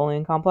like the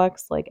Napoleon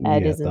complex. Like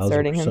Ed Yeah, is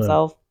inserting 1000%.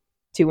 himself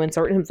to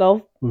insert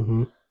himself.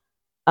 Mm-hmm.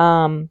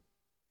 Um,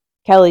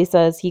 Kelly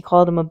says he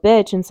called him a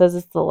bitch and says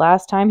it's the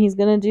last time he's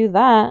gonna do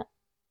that.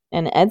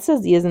 And Ed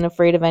says he isn't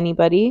afraid of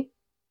anybody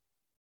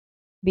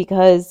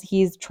because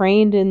he's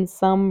trained in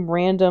some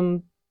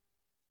random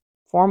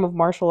form of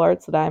martial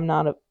arts that I'm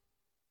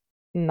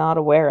not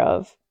aware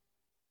of,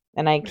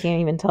 and I can't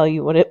even tell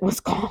you what it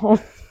was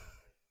called.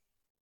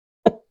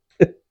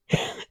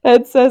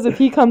 Ed says if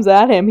he comes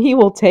at him, he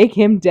will take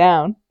him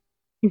down.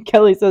 And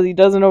Kelly says he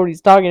doesn't know what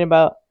he's talking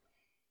about.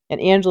 And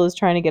Angela's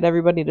trying to get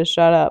everybody to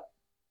shut up.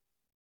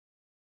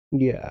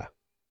 Yeah.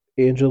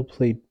 Angel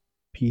played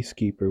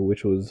Peacekeeper,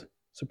 which was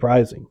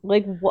surprising.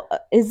 Like, what?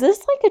 Is this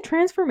like a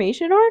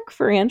transformation arc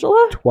for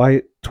Angela?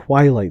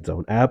 Twilight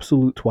Zone,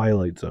 absolute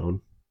Twilight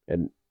Zone.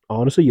 And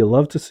honestly, you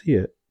love to see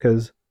it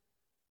because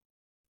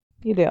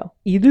You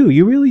do.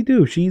 you really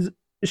do. She's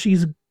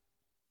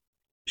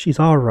she's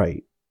all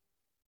right.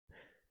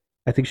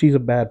 I think she's a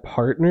bad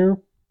partner,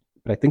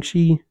 but I think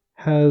she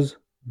has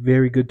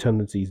very good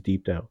tendencies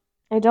deep down.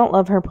 I don't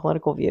love her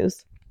political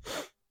views.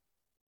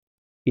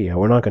 Yeah,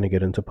 we're not going to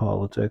get into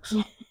politics.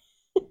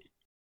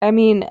 I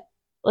mean,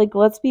 like,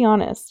 let's be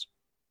honest.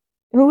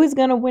 Who is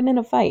going to win in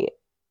a fight?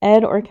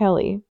 Ed or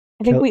Kelly?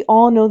 I think Kel- we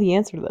all know the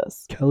answer to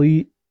this.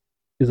 Kelly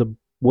is a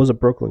was a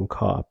Brooklyn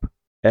cop.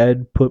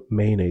 Ed put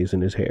mayonnaise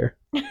in his hair.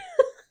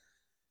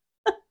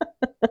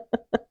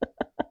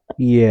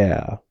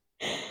 Yeah.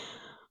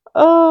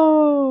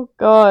 Oh,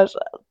 gosh.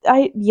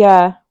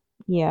 Yeah.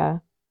 Yeah.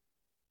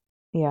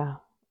 Yeah.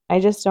 I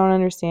just don't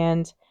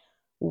understand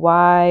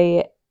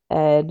why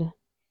Ed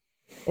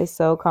is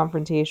so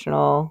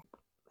confrontational.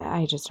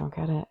 I just don't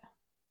get it.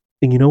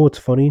 And you know what's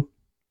funny?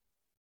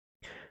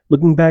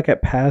 Looking back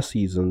at past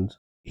seasons,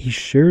 he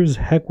sure as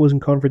heck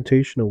wasn't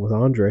confrontational with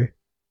Andre.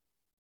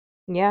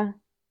 Yeah.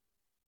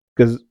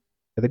 Because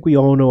I think we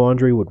all know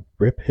Andre would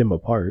rip him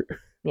apart.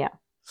 Yeah.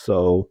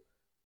 So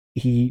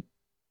he,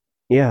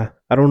 yeah,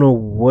 I don't know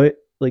what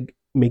like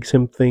makes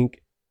him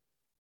think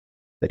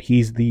that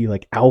he's the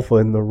like alpha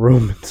in the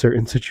room in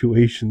certain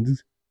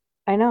situations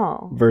I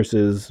know.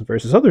 versus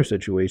other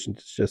situations.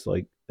 It's just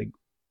like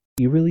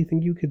you really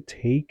think you could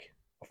take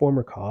a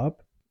former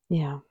cop?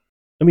 Yeah.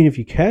 I mean, if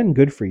you can,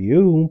 good for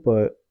you.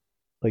 But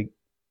like,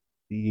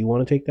 do you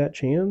want to take that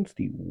chance?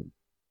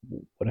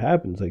 What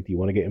happens? Like, do you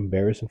want to get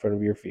embarrassed in front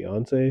of your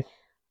fiance?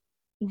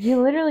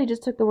 You literally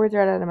just took the words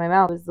right out of my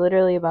mouth. I was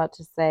literally about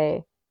to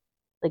say,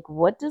 like,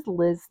 what does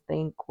Liz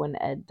think when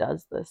Ed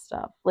does this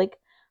stuff? Like,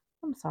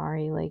 I'm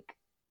sorry, like,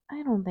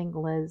 I don't think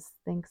Liz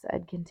thinks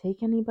Ed can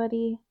take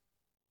anybody.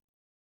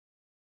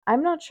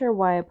 I'm not sure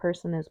why a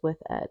person is with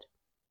Ed,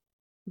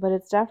 but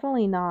it's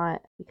definitely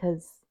not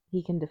because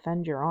he can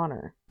defend your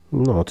honor.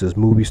 No, it's his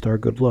movie star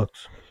good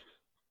looks.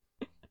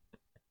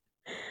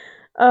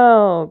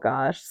 Oh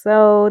gosh.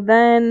 So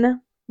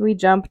then we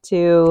jump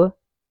to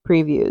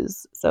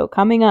previews. So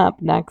coming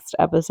up next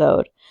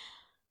episode,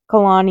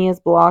 Kalani is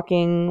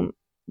blocking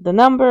the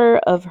number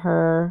of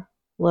her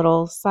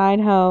little side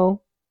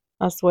hoe.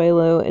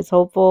 Asuelu is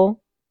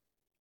hopeful.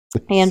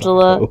 Side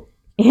Angela hoe.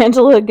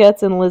 Angela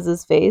gets in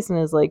Liz's face and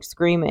is like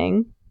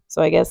screaming.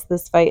 So I guess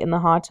this fight in the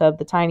hot tub,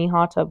 the tiny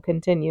hot tub,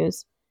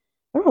 continues.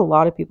 There were a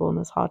lot of people in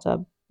this hot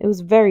tub. It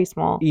was very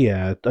small.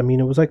 Yeah, I mean,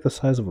 it was like the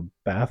size of a I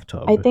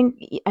bathtub. think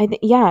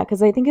yeah,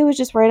 because I think it was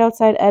just right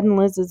outside Ed and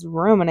Liz's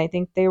room, and I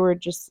think they were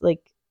just like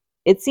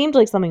it seemed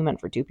like something meant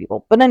for two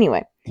people. But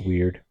anyway,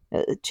 Weird.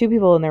 two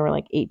people and there were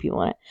like eight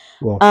people in it.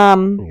 Well,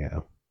 Um, yeah.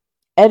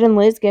 Ed and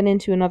Liz get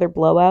into another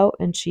blowout,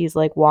 and she's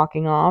like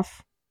walking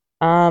off.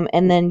 And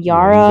then Yeah, he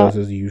Yara, does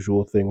his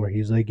usual thing where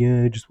he's like,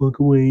 "Yeah, just walk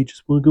away,"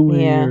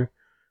 yeah,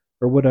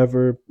 or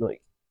whatever.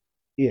 Like,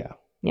 yeah,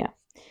 yeah,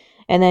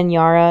 and then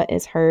Yara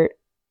is hurt,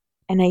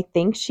 and I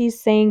think she's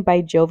saying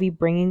by Jovi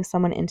bringing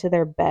someone into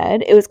their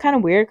bed. It was kind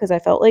of weird because I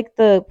felt like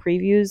the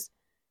previews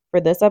for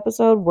this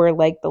episode were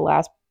like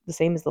the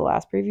same as the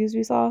last previews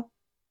we saw.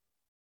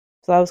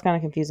 So that was kind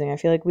of confusing. I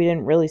feel like we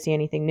didn't really see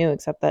anything new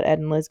except that Ed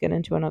and Liz get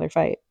into another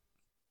fight.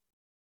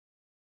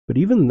 but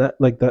even that,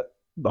 like that,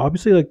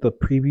 obviously, like the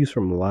previews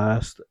from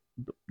last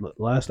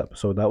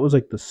episode, that was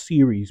like the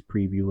series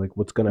preview, like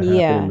what's gonna happen in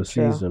Yeah, the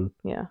true. season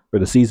Yeah. or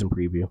the season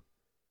preview.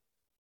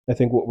 I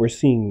think what we're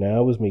seeing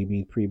now is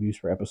maybe previews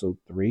for episode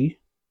 3.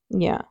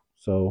 Yeah.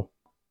 So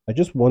I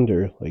just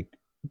wonder, like,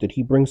 did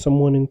he bring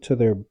someone into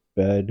their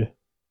bed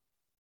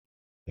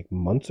like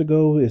months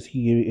ago? Is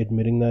he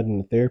admitting that in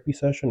a therapy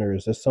session, or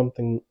is this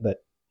something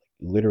that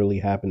literally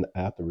happened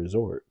at the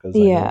resort? Because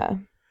Yeah.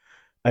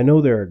 I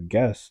know there are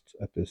guests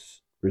at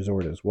this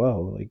resort as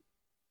well. Like,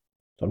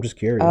 so I'm just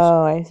curious.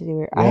 Oh, I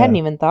see. I hadn't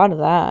Yeah, even thought of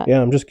that.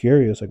 yeah, I'm just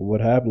curious. Like,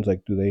 what happens?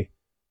 Like, does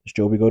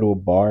Joby go to a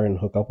bar and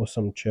hook up with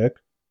some chick?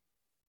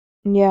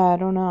 Yeah, I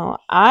don't know.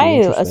 Be I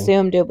interesting.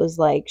 assumed it was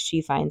like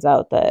she finds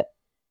out that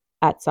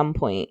at some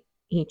point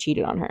he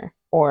cheated on her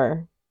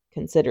or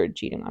considered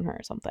cheating on her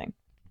or something.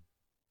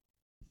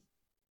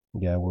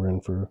 Yeah, we're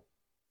in for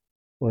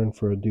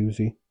a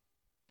doozy.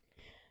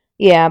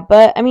 Yeah,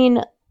 but I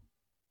mean,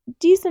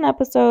 decent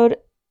episode.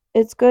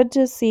 It's good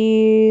to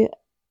see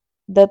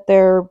that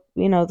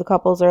the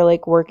couples are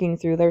like working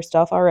through their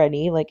stuff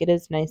already. Like it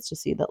is nice to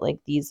see that like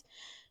these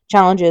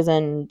challenges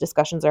and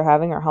discussions they're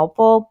having are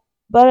helpful.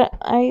 But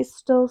I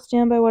still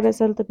stand by what I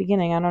said at the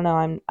beginning. I don't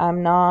know.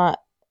 I'm not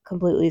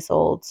completely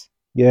sold.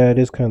 Yeah, it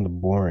is kind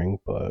of boring,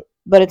 but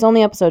But it's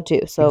only episode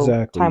 2, so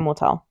time exactly. will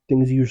tell.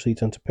 Things usually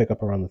tend to pick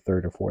up around the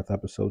third or fourth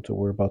episode, so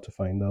we're about to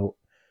find out.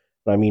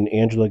 I mean,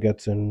 Angela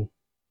gets in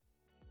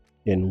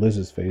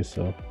Liz's face,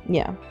 so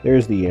Yeah.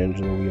 there's the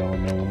Angela we all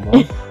know and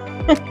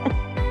love.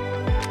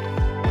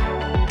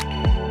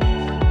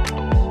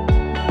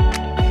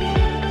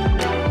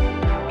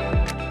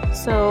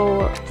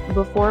 So,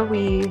 before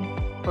we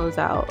close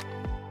out,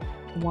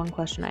 one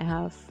question I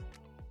have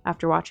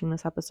after watching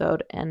this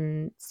episode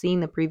and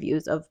seeing the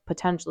previews of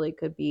potentially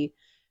could be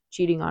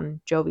cheating on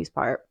Jovi's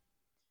part.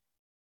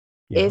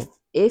 Yeah,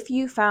 If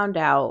you found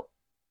out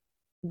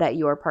that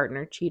your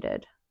partner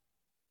cheated,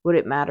 would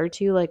it matter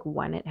to you like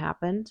when it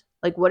happened?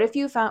 Like what if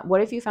you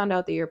found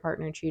out that your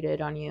partner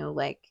cheated on you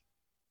like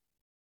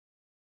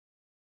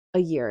a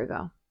year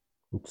ago?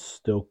 it's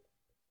still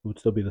it would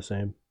still be the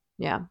same.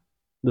 Yeah.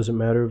 Doesn't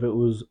matter if it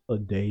was a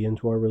day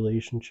into our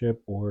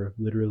relationship or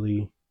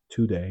literally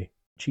today.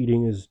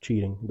 Cheating is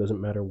cheating. It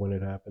doesn't matter when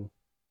it happened.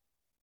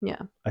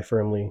 Yeah.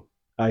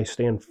 I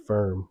stand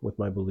firm with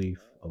my belief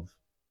of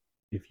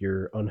if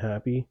you're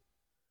unhappy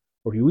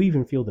or you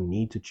even feel the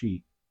need to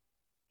cheat,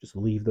 just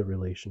leave the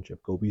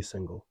relationship. Go be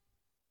single.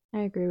 I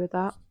agree with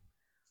that.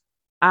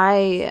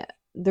 I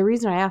the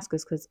reason I ask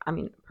is cuz I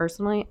mean,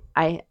 personally,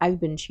 I've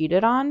been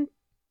cheated on,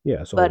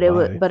 Yeah, so but have it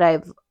was I. but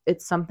I've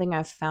it's something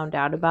I've found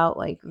out about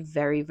like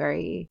very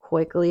very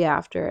quickly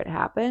after it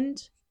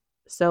happened.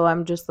 So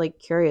I'm just like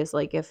curious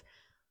like if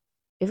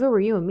it were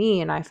you and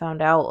me and I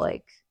found out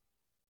like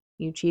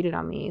you cheated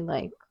on me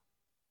like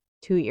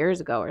 2 years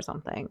ago or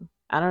something,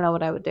 I don't know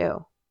what I would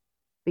do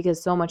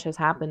because so much has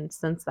happened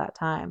since that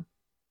time,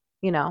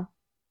 you know?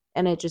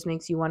 And it just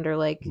makes you wonder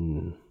like,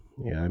 Mm,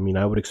 yeah, I mean,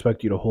 I would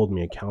expect you to hold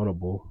me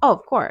accountable. oh,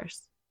 of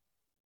course.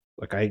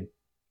 Like,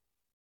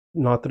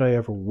 not that I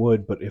ever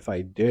would, but if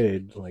I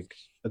did, like,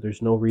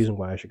 there's no reason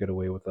why I should get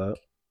away with that.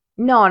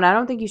 No, and I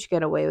don't think you should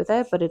get away with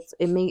it, but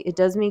it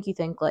does make you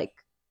think like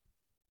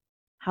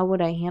how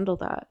would I handle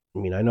that? I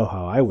mean, I know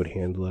how I would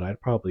handle it.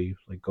 I'd probably,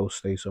 like, go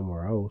stay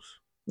somewhere else.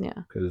 Yeah.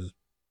 Because,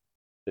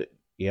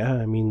 yeah,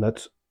 I mean, a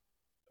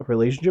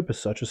relationship is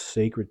such a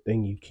sacred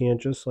thing. You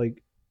can't just,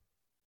 like,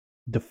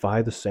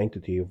 defy the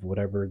sanctity of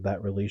whatever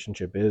that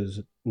relationship is,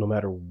 no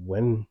matter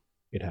when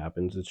it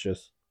happens.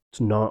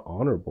 It's not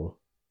honorable,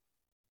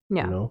 you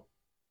Yeah. know?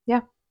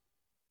 Yeah.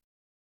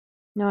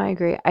 No, I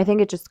agree. I think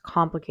it just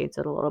complicates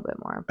it a little bit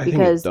more I think it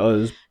because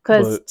does,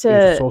 cuz but it's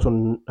to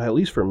also, at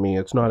least for me,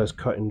 it's not as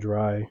cut and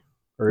dry.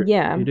 Or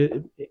yeah.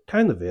 it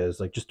kind of is.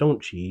 Like, just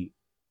don't cheat.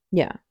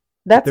 Yeah. Like,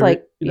 That's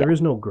like there yeah.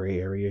 is no gray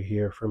area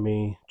here for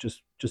me.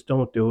 Just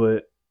don't do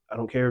it. I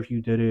don't care if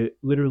you did it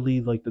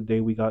literally like the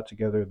day we got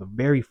together, the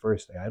very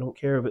first day. I don't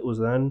care if it was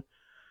then.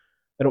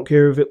 I don't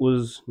care if it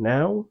was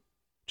now.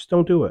 Just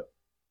don't do it.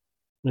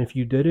 And if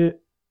you did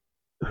it,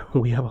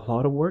 we have a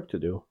lot of work to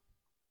do.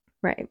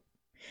 Right.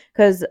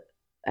 Cuz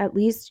at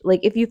least like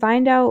if you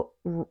find out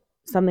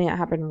something that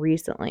happened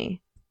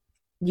recently,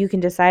 you can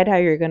decide how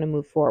you're going to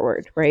move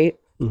forward, right?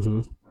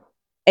 Mm-hmm.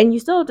 And you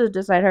still have to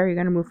decide how you're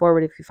going to move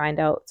forward if you find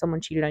out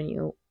someone cheated on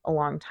you a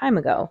long time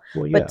ago.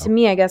 Well, But to yeah.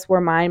 me, I guess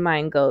where my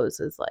mind goes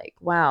is like,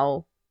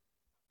 wow,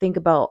 think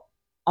about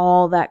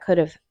all that could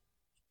have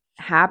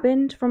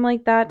happened from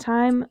like that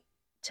time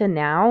to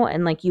now.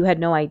 And like you had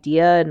no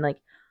idea. And like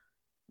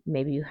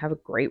maybe you have a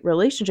great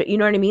relationship. You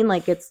know what I mean?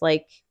 Like it's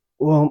like,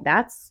 Well,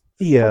 that's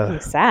yeah. fucking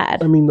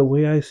sad. I mean, the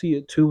way I see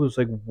it too is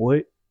like,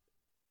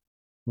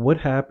 what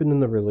happened in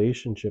the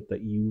relationship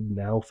that you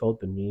now felt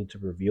the need to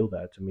reveal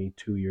that to me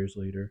 2 years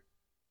later?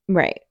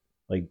 Right.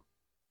 Like,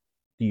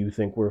 do you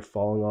think we're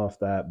falling off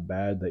that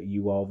bad that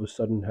you all of a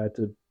sudden had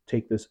to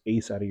take this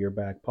ace out of your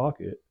back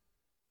pocket?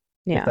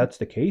 If Yeah. that's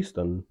the case,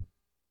 then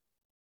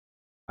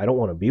I don't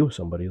want to be with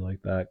somebody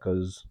like that,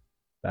 because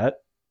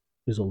that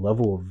is a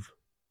level of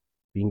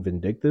being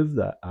vindictive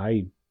that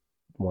I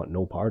want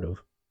no part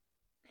of.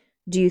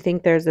 Do you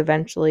think there's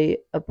eventually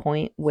a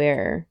point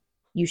where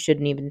you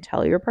shouldn't even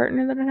tell your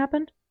partner that it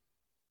happened?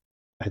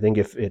 I think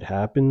if it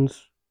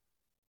happens,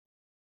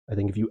 I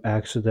think if you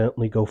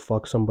accidentally go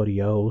fuck somebody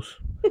else,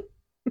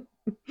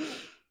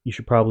 you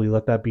should probably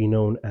let that be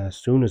known as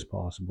soon as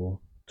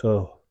possible.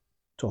 To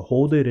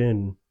hold it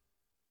in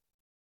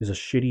is a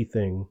shitty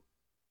thing.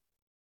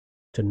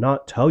 To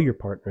not tell your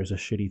partner is a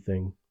shitty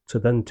thing. To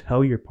then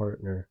tell your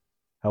partner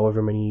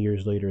however many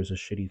years later is a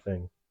shitty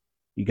thing.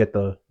 You get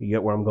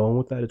where I'm going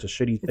with that? It's a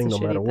shitty It's a thing no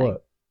matter shitty thing.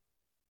 what.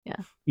 Yeah.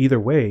 Either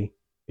way,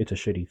 it's a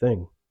shitty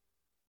thing.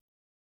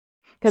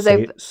 Because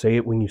I've, Say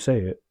it when you say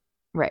it,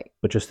 right.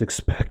 but just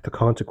expect the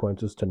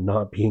consequences to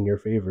not be in your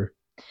favor.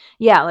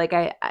 Yeah. Like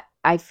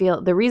I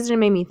feel the reason it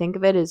made me think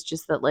of it is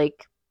just that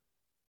like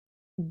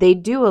they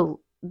do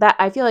that.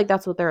 I feel like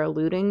that's what they're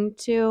alluding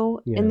to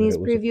in Yeah, that these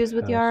it was a previews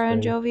with past Yara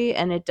and thing. Jovi.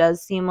 And it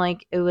does seem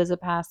like it was a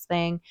past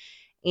thing.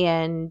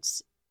 And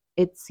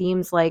it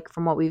seems like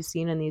from what we've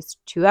seen in these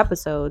two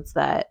episodes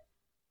that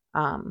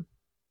um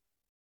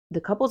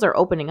the couples are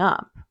opening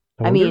up.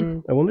 I I wonder.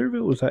 mean, I wonder if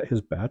it was at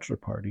his bachelor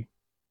party,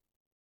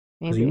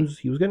 because he maybe. was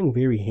he was getting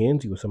very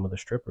handsy with some of the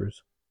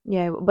strippers.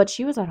 Yeah, but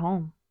she was at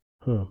home.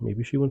 Huh?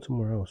 Maybe she went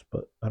somewhere else,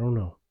 but I don't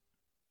know.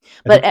 I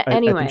But think I think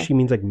anyway, she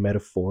means like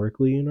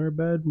metaphorically in our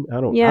bed. yeah,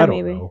 I don't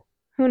maybe. know.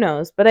 Who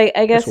knows? But I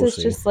Guess guess we'll it's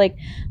see. just like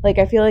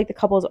I feel like the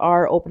couples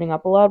are opening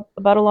up a lot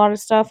about a lot of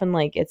stuff and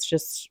like it's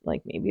just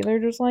like maybe they're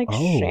just like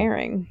Oh,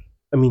 sharing.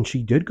 I mean,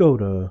 she did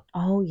go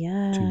Oh to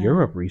yeah.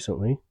 Europe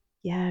recently.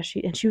 Yeah,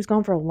 she was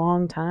gone for a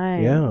long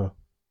time. Yeah,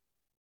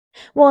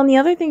 Well, and the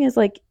other thing is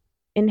like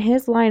in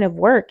his line of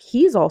work,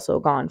 he's also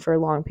gone for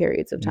long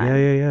periods of yeah, time.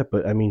 yeah, yeah.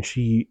 But I mean,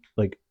 she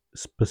like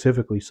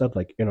specifically said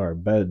like in our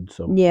bed,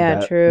 so Yeah,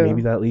 that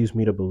maybe true. that leads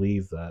me to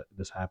believe that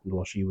this happened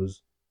while she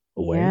was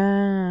away.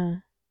 Yeah.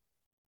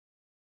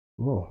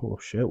 Oh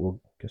shit. Well,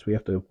 guess we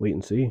have to wait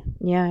and see.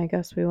 Yeah, I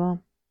guess we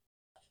will.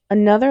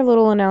 Another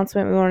little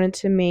announcement we wanted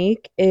to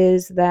make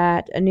is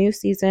that a new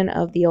season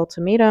of The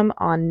Ultimatum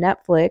on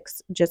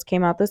Netflix just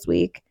came out this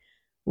week.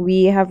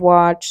 We have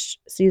watched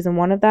season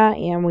one of that,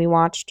 and we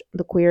watched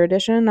the queer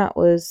edition that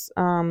was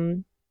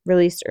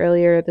released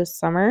earlier this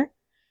summer.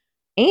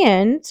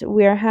 And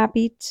we are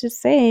happy to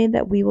say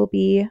that we will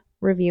be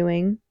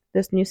reviewing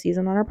this new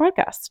season on our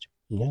podcast.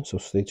 Yeah, so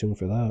stay tuned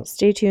for that.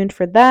 Stay tuned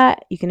for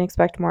that. You can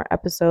expect more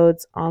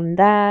episodes on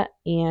that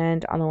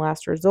and on The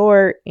Last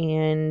Resort.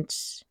 And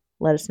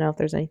let us know if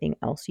there's anything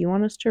else you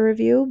want us to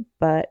review.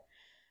 But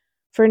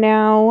for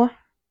now,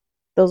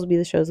 those will be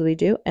the shows that we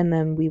do. And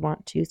then we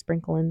want to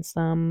sprinkle in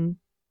some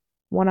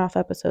one off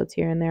episodes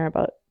here and there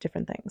about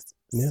different things.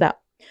 Yeah. So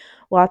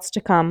lots to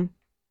come.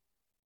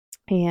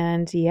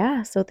 And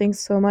yeah, so thanks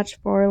so much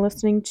for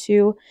listening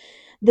to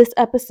this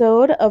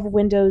episode of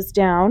Windows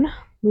Down.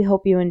 We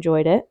hope you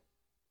enjoyed it.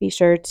 Be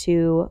sure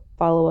to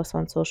follow us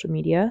on social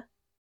media,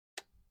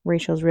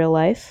 Rachel's Real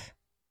Life.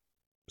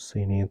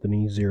 St.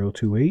 Anthony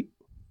 028.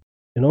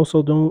 And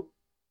also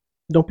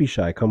don't be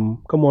shy.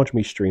 Come watch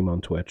me stream on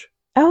Twitch.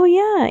 Oh,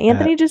 yeah.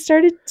 Anthony At just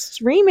started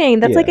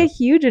streaming. That's like a Yeah.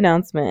 huge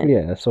announcement.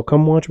 Yeah, so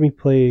come watch me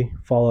play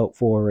Fallout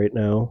 4 right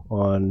now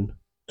on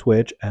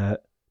Twitch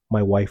at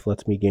My Wife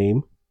Lets Me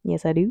Game.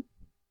 Yes, I do.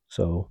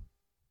 So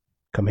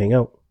come hang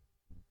out.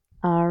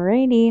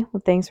 Alrighty.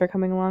 Well, thanks for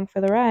coming along for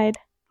the ride.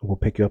 We'll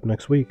pick you up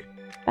next week.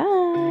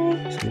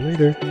 Bye. See you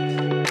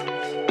later.